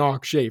can't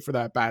knock Shai for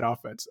that bad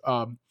offense.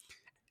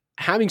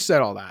 Having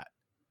said all that,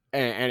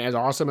 and as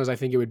awesome as I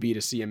think it would be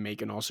to see him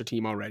make an All-Star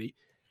team already,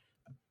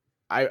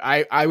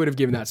 I would have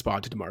given that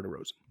spot to DeMar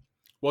DeRozan.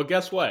 Well,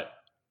 guess what?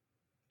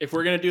 If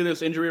we're going to do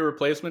this injury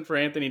replacement for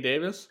Anthony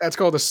Davis, that's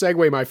called a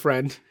segue, my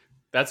friend.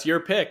 That's your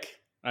pick.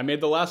 I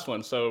made the last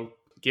one, so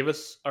give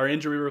us our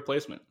injury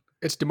replacement.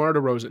 It's DeMar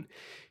DeRozan.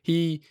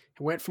 He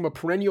went from a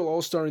perennial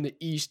all-star in the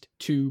East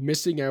to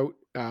missing out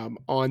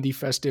on the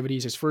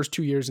festivities his first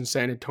 2 years in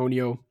San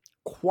Antonio.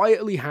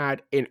 Quietly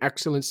had an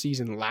excellent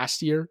season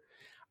last year.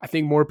 I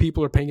think more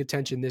people are paying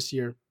attention this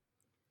year,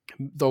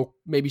 though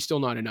maybe still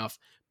not enough.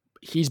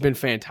 He's been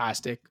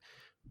fantastic.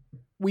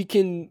 We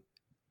can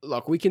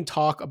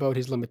talk about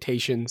his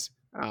limitations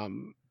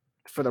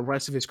for the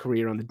rest of his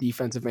career on the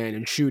defensive end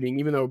and shooting,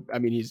 even though,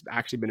 he's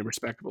actually been a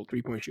respectable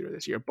three-point shooter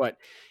this year. But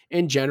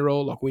in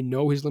general, we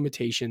know his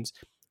limitations.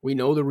 We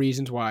know the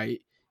reasons why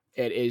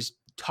it is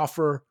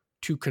tougher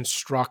to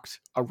construct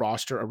a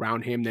roster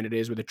around him than it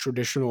is with a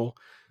traditional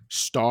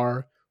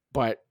star.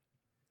 But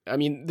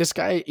this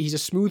guy, he's a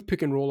smooth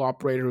pick and roll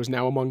operator who's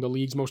now among the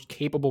league's most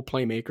capable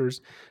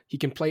playmakers. He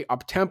can play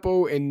up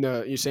tempo in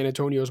San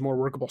Antonio's more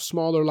workable,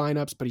 smaller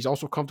lineups, but he's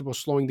also comfortable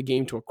slowing the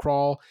game to a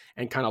crawl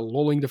and kind of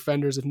lulling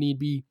defenders if need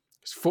be.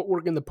 His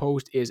footwork in the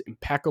post is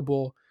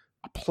impeccable.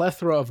 A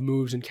plethora of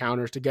moves and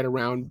counters to get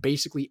around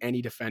basically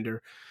any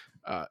defender.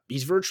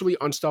 He's virtually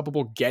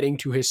unstoppable getting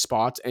to his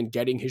spots and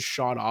getting his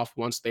shot off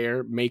once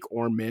there, make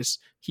or miss.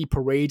 He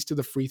parades to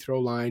the free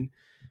throw line.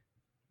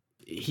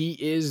 He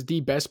is the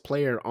best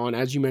player on,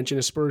 as you mentioned,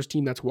 a Spurs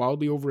team that's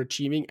wildly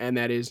overachieving and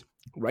that is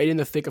right in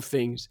the thick of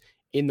things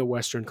in the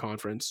Western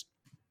Conference.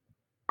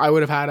 I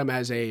would have had him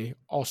as a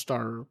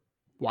all-star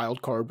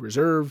wildcard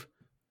reserve.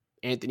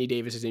 Anthony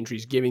Davis's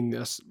injuries giving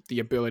us the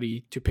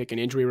ability to pick an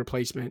injury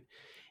replacement.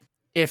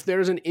 If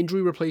there's an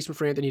injury replacement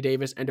for Anthony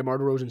Davis and DeMar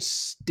DeRozan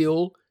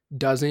still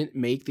doesn't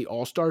make the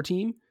all-star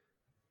team,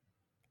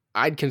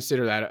 I'd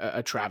consider that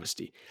a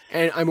travesty.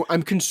 And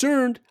I'm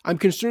concerned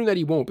that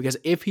he won't, because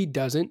if he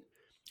doesn't,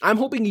 I'm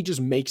hoping he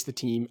just makes the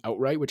team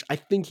outright, which I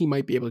think he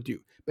might be able to do.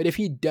 But if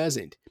he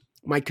doesn't,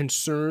 My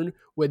concern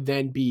would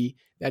then be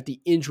that the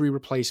injury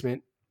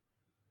replacement,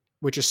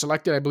 which is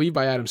selected, I believe,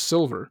 by Adam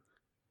Silver,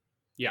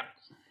 Yeah.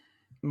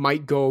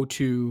 might go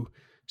to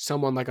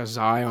someone like a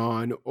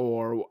Zion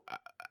or,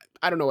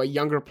 I don't know, a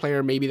younger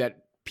player maybe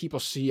that people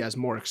see as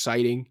more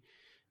exciting.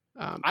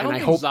 I And don't I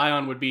think hope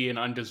Zion would be an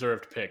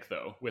undeserved pick,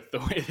 though, with the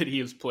way that he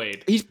has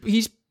played.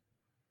 he's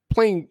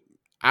playing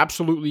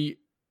absolutely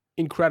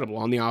incredible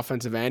on the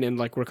offensive end. And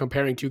like we're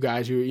comparing two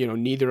guys who,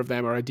 neither of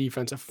them are a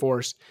defensive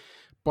force.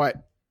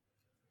 But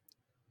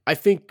I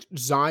think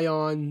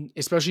Zion,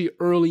 especially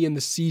early in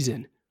the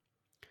season,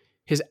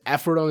 his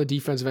effort on the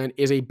defensive end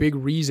is a big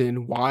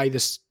reason why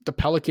the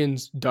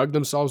Pelicans dug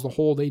themselves the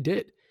hole they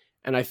did.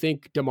 And I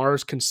think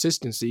DeMar's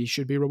consistency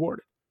should be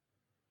rewarded.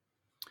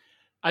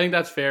 I think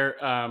that's fair.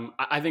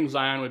 I think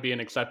Zion would be an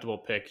acceptable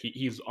pick.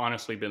 He's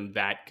honestly been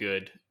that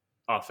good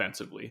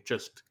offensively,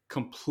 just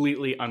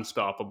completely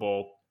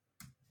unstoppable.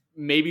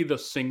 Maybe the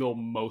single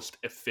most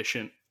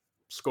efficient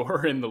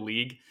scorer in the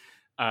league.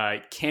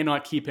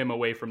 Cannot keep him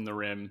away from the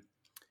rim.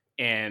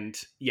 And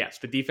yes,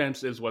 the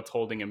defense is what's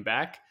holding him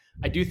back.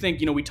 I do think,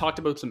 we talked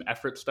about some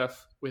effort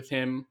stuff with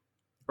him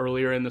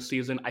earlier in the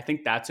season. I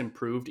think that's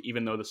improved,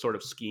 even though the sort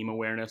of scheme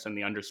awareness and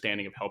the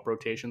understanding of help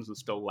rotations is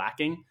still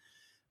lacking.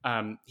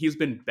 He's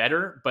been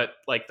better, but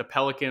like the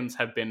Pelicans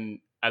have been,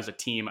 as a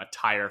team, a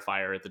tire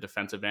fire at the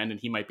defensive end, and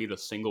he might be the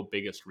single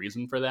biggest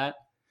reason for that.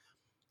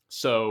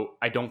 So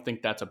I don't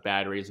think that's a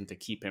bad reason to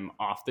keep him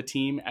off the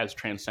team, as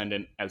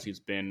transcendent as he's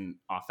been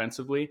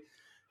offensively.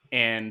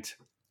 And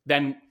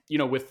then,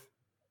 with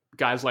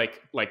guys like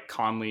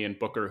Conley and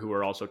Booker, who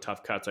are also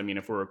tough cuts. I mean,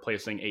 if we're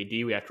replacing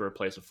AD, we have to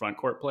replace a front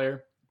court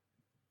player.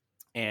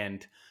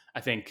 And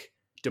I think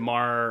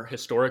DeMar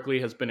historically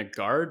has been a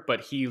guard,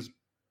 but he's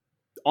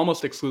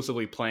almost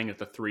exclusively playing at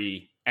the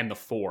 3 and the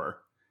 4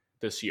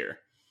 this year.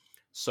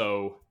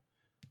 So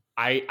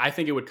I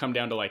think it would come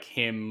down to like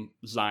him,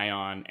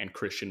 Zion, and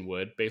Christian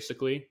Wood,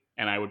 basically.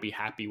 And I would be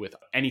happy with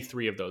any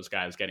 3 of those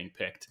guys getting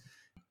picked.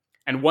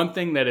 And one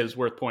thing that is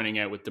worth pointing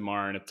out with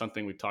DeMar, and it's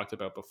something we've talked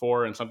about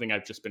before, and something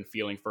I've just been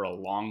feeling for a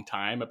long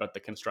time about the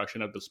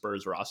construction of the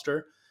Spurs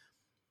roster,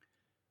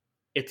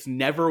 it's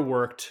never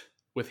worked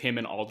with him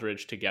and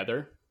Aldridge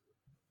together.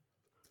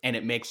 And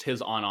it makes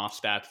his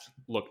on-off stats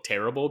look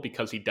terrible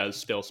because he does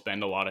still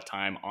spend a lot of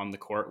time on the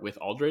court with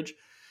Aldridge.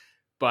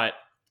 But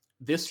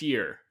this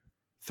year,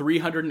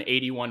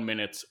 381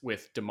 minutes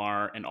with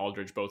DeMar and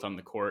Aldridge both on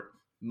the court,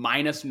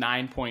 minus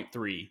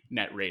 9.3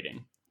 net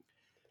rating.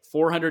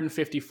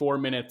 454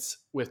 minutes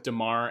with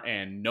DeMar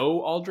and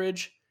no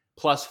Aldridge,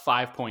 plus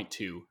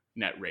 5.2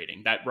 net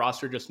rating. That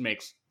roster just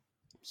makes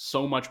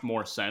so much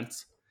more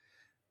sense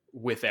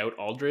without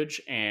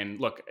Aldridge. And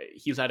look,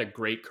 he's had a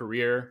great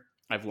career.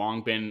 I've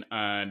long been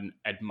an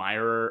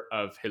admirer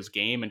of his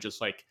game and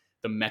just like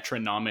the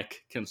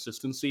metronomic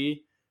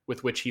consistency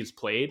with which he's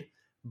played,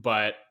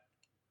 but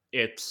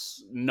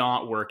it's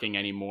not working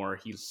anymore.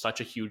 He's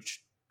such a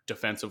huge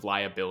defensive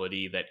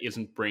liability that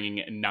isn't bringing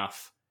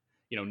enough,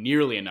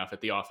 nearly enough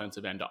at the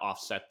offensive end to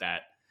offset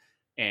that.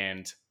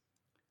 And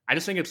I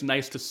just think it's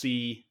nice to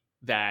see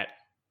that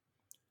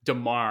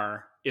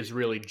DeMar is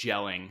really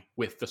gelling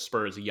with the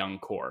Spurs' young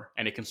core,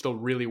 and it can still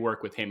really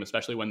work with him,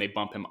 especially when they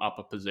bump him up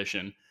a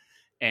position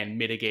and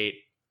mitigate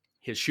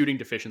his shooting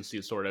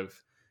deficiencies sort of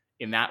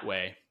in that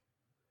way.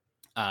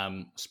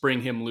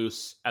 Spring him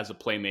loose as a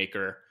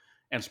playmaker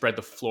and spread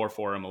the floor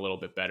for him a little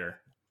bit better.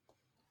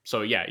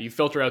 So yeah, you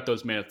filter out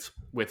those minutes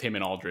with him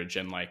and Aldridge,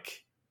 and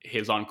like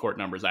his on-court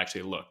numbers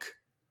actually look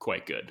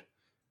quite good.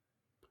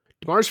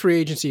 DeMar's free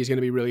agency is going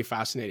to be really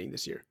fascinating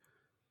this year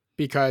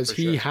because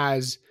he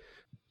has,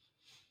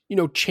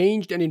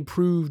 changed and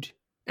improved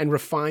and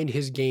refined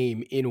his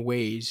game in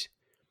ways,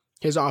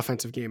 his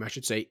offensive game, I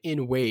should say,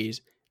 in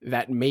ways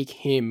that make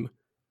him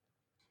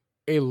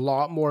a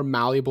lot more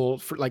malleable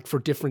for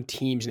different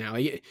teams now.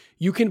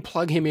 You can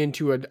plug him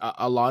into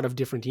a lot of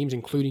different teams,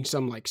 including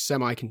some like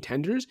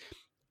semi-contenders,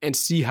 and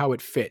see how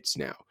it fits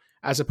now,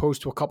 as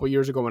opposed to a couple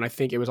years ago when I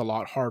think it was a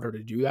lot harder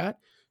to do that.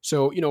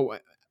 So,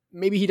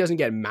 maybe he doesn't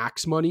get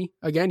max money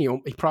again.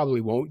 He probably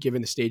won't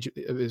given the stage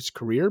of his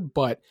career,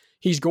 but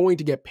he's going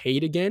to get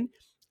paid again.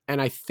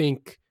 And I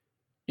think,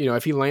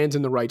 if he lands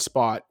in the right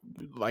spot,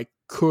 like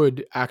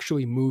could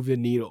actually move the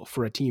needle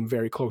for a team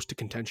very close to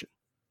contention.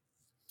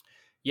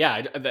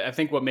 Yeah, I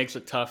think what makes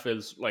it tough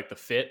is like the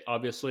fit,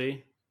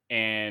 obviously,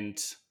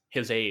 and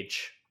his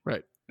age.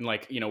 Right. And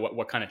like,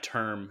 what kind of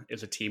term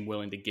is a team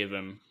willing to give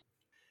him?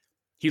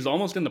 He's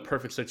almost in the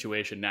perfect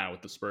situation now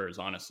with the Spurs,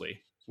 honestly,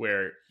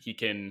 where he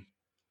can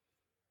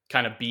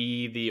kind of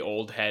be the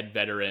old head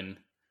veteran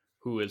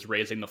who is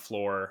raising the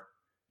floor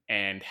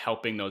and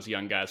helping those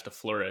young guys to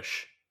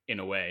flourish in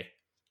a way.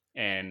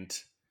 And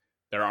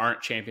there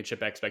aren't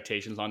championship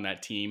expectations on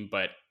that team,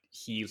 but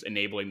he's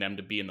enabling them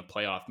to be in the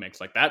playoff mix.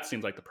 Like that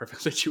seems like the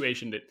perfect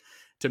situation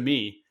to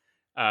me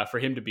for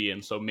him to be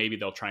in. So maybe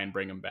they'll try and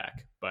bring him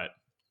back, but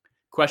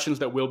questions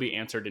that will be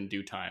answered in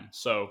due time.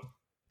 So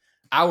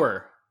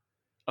our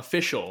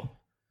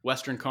official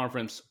Western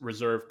Conference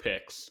reserve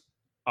picks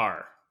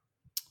are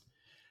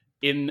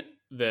in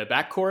the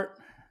backcourt,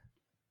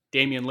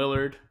 Damian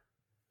Lillard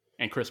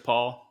and Chris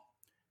Paul.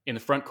 In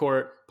the front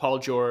court, Paul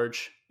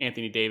George,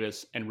 Anthony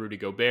Davis, and Rudy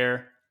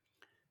Gobert.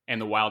 And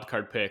the wild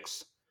card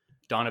picks,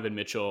 Donovan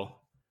Mitchell,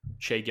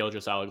 Shai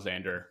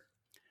Gilgeous-Alexander.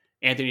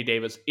 Anthony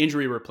Davis,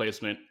 injury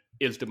replacement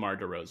is DeMar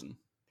DeRozan.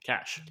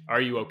 Cash,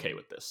 are you okay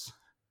with this?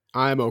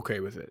 I'm okay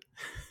with it.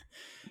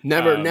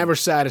 Never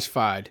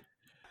satisfied.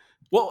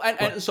 Well,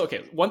 and so,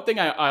 okay, one thing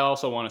I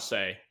also want to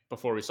say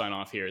before we sign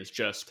off here is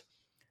just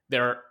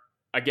there,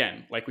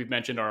 again, like we've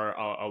mentioned, are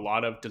a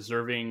lot of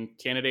deserving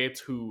candidates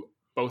who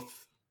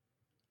both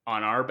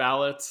on our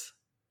ballots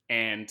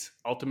and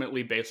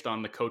ultimately based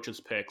on the coaches'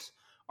 picks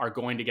are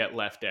going to get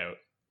left out.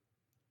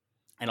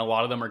 And a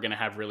lot of them are going to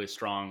have really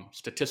strong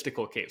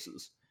statistical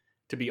cases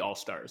to be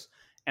all-stars.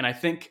 And I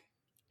think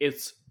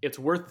it's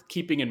worth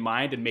keeping in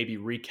mind and maybe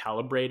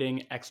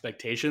recalibrating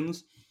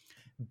expectations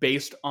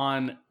based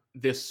on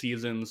this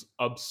season's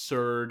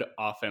absurd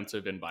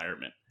offensive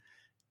environment.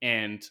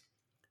 And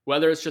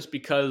whether it's just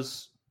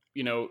because,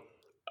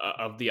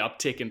 of the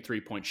uptick in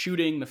three-point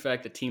shooting, the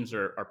fact that teams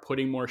are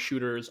putting more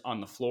shooters on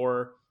the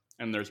floor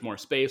and there's more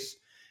space,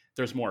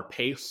 there's more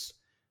pace,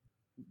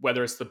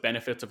 whether it's the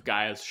benefits of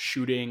guys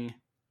shooting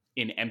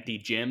in empty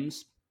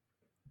gyms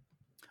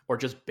or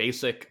just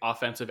basic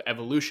offensive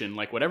evolution,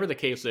 like whatever the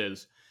case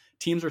is,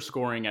 teams are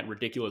scoring at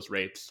ridiculous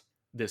rates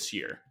this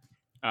year.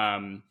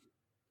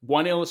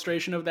 One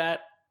illustration of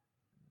that,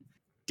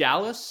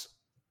 Dallas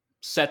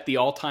set the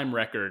all-time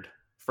record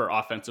for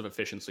offensive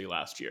efficiency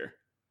last year,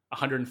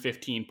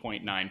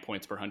 115.9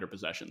 points per 100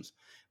 possessions.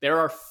 There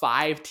are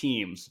 5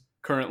 teams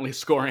currently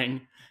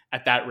scoring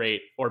at that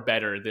rate or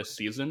better this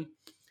season.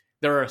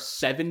 There are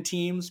 7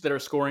 teams that are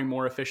scoring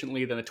more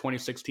efficiently than the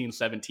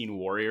 2016-17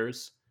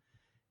 Warriors.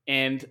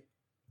 And,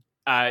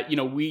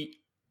 we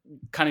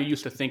kind of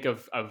used to think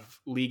of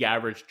league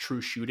average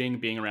true shooting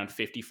being around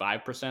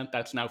 55%.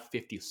 That's now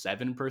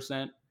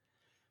 57%.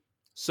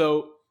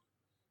 So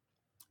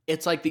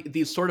it's like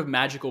these sort of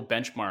magical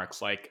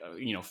benchmarks, like,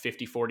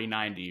 50, 40,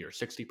 90 or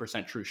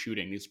 60% true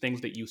shooting, these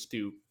things that used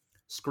to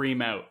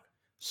scream out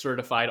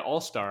certified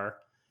all-star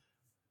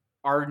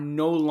are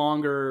no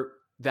longer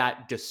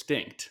that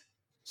distinct.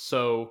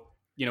 So,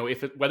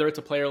 whether it's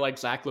a player like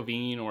Zach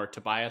LaVine or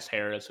Tobias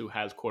Harris who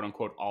has quote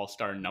unquote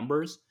all-star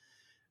numbers,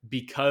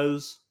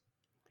 because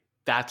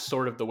that's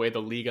sort of the way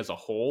the league as a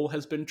whole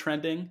has been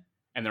trending,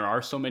 and there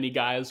are so many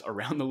guys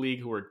around the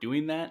league who are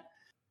doing that,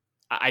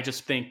 I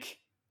just think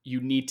you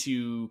need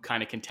to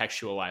kind of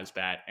contextualize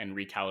that and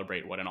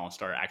recalibrate what an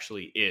all-star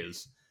actually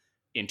is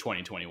in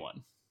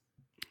 2021.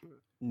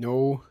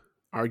 No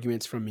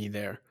arguments from me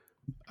there.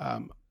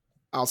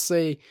 I'll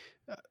say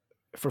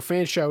for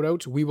fan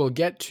shoutouts, we will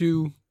get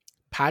to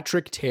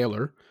Patrick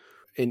Taylor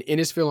in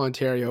Innisfil,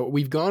 Ontario.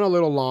 We've gone a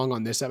little long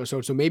on this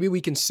episode, so maybe we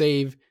can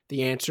save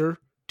the answer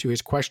to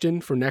his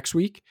question for next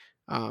week.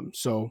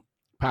 So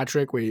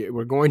Patrick,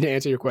 we're going to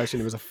answer your question.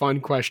 It was a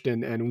fun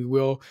question, and we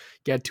will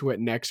get to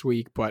it next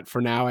week. But for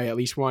now, I at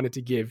least wanted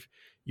to give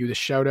you the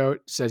shout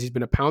out. Says he's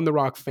been a Pound the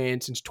Rock fan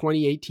since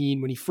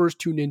 2018 when he first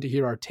tuned in to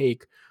hear our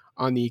take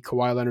on the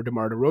Kawhi Leonard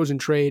DeMar DeRozan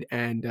trade.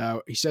 And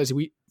he says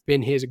we've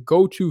been his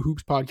go-to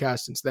hoops podcast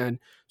since then.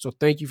 So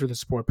thank you for the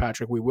support,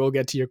 Patrick. We will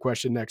get to your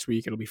question next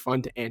week. It'll be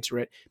fun to answer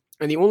it.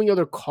 And the only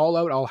other call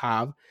out I'll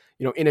have,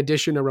 in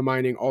addition to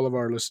reminding all of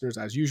our listeners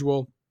as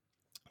usual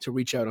to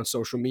reach out on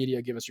social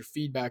media, give us your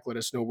feedback, let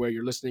us know where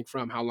you're listening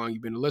from, how long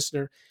you've been a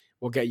listener.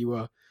 We'll get you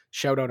a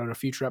shout out on a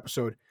future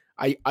episode.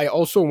 I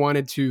also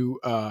wanted to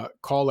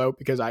call out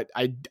because I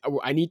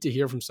need to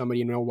hear from somebody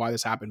and know why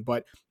this happened.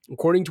 But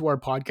according to our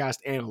podcast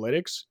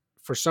analytics,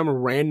 for some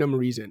random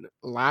reason,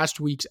 last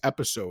week's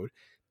episode,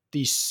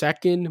 the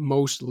second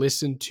most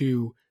listened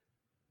to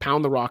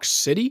Pound the Rock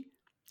city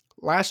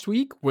last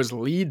week was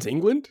Leeds,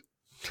 England.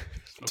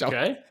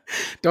 Okay.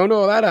 Don't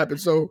know how that happened.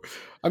 So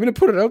I'm going to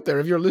put it out there.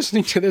 If you're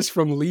listening to this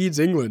from Leeds,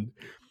 England,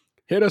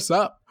 hit us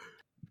up,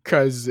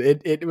 because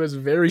it was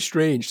very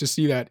strange to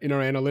see that in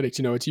our analytics.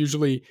 It's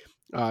usually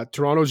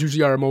Toronto's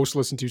usually our most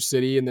listened to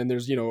city, and then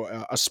there's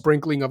a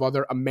sprinkling of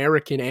other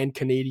American and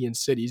Canadian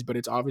cities, but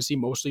it's obviously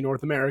mostly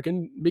North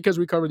American because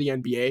we cover the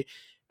NBA.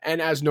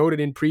 And as noted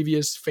in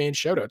previous fan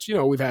shoutouts,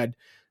 we've had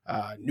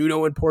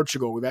Nuno in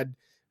Portugal, we've had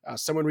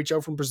someone reach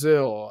out from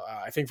Brazil,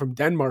 I think from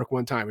Denmark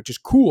one time, which is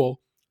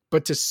cool.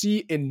 But to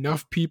see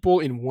enough people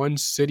in one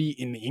city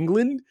in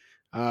England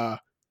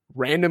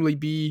randomly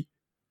be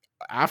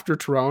after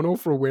Toronto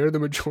for where the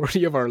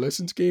majority of our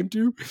listens came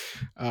to,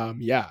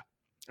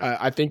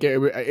 I think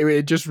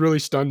it just really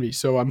stunned me.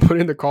 So I'm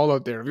putting the call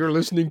out there. If you're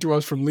listening to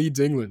us from Leeds,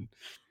 England,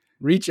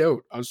 reach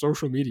out on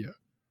social media.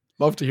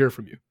 Love to hear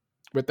from you.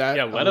 With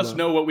that, let us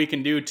know what we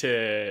can do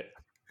to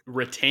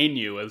retain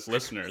you as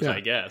listeners, I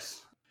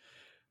guess.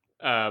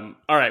 All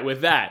right,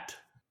 with that,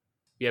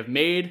 we have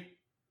made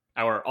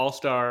our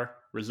all-star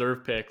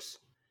reserve picks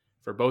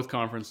for both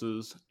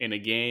conferences in a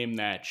game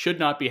that should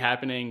not be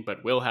happening,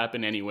 but will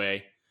happen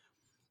anyway.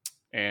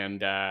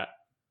 And I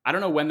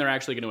don't know when they're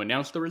actually going to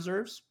announce the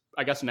reserves.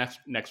 I guess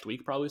next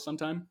week, probably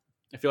sometime.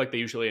 I feel like they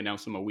usually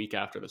announce them a week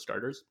after the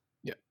starters.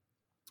 Yeah.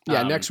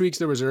 Yeah, next week's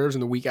the reserves,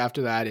 and the week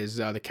after that is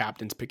the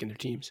captains picking their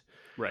teams.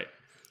 Right.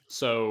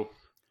 So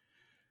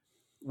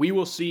we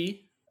will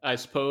see, I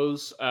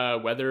suppose,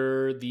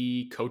 whether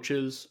the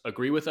coaches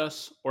agree with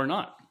us or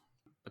not.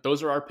 But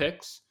those are our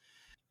picks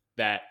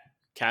that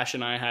Cash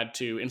and I had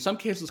to, in some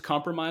cases,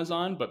 compromise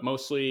on, but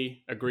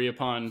mostly agree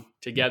upon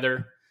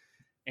together.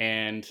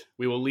 And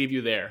we will leave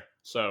you there.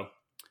 So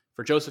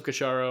for Joseph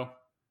Cacharo,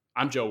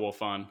 I'm Joe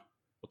Wolfon.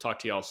 We'll talk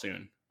to you all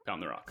soon.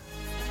 Pound the Rock.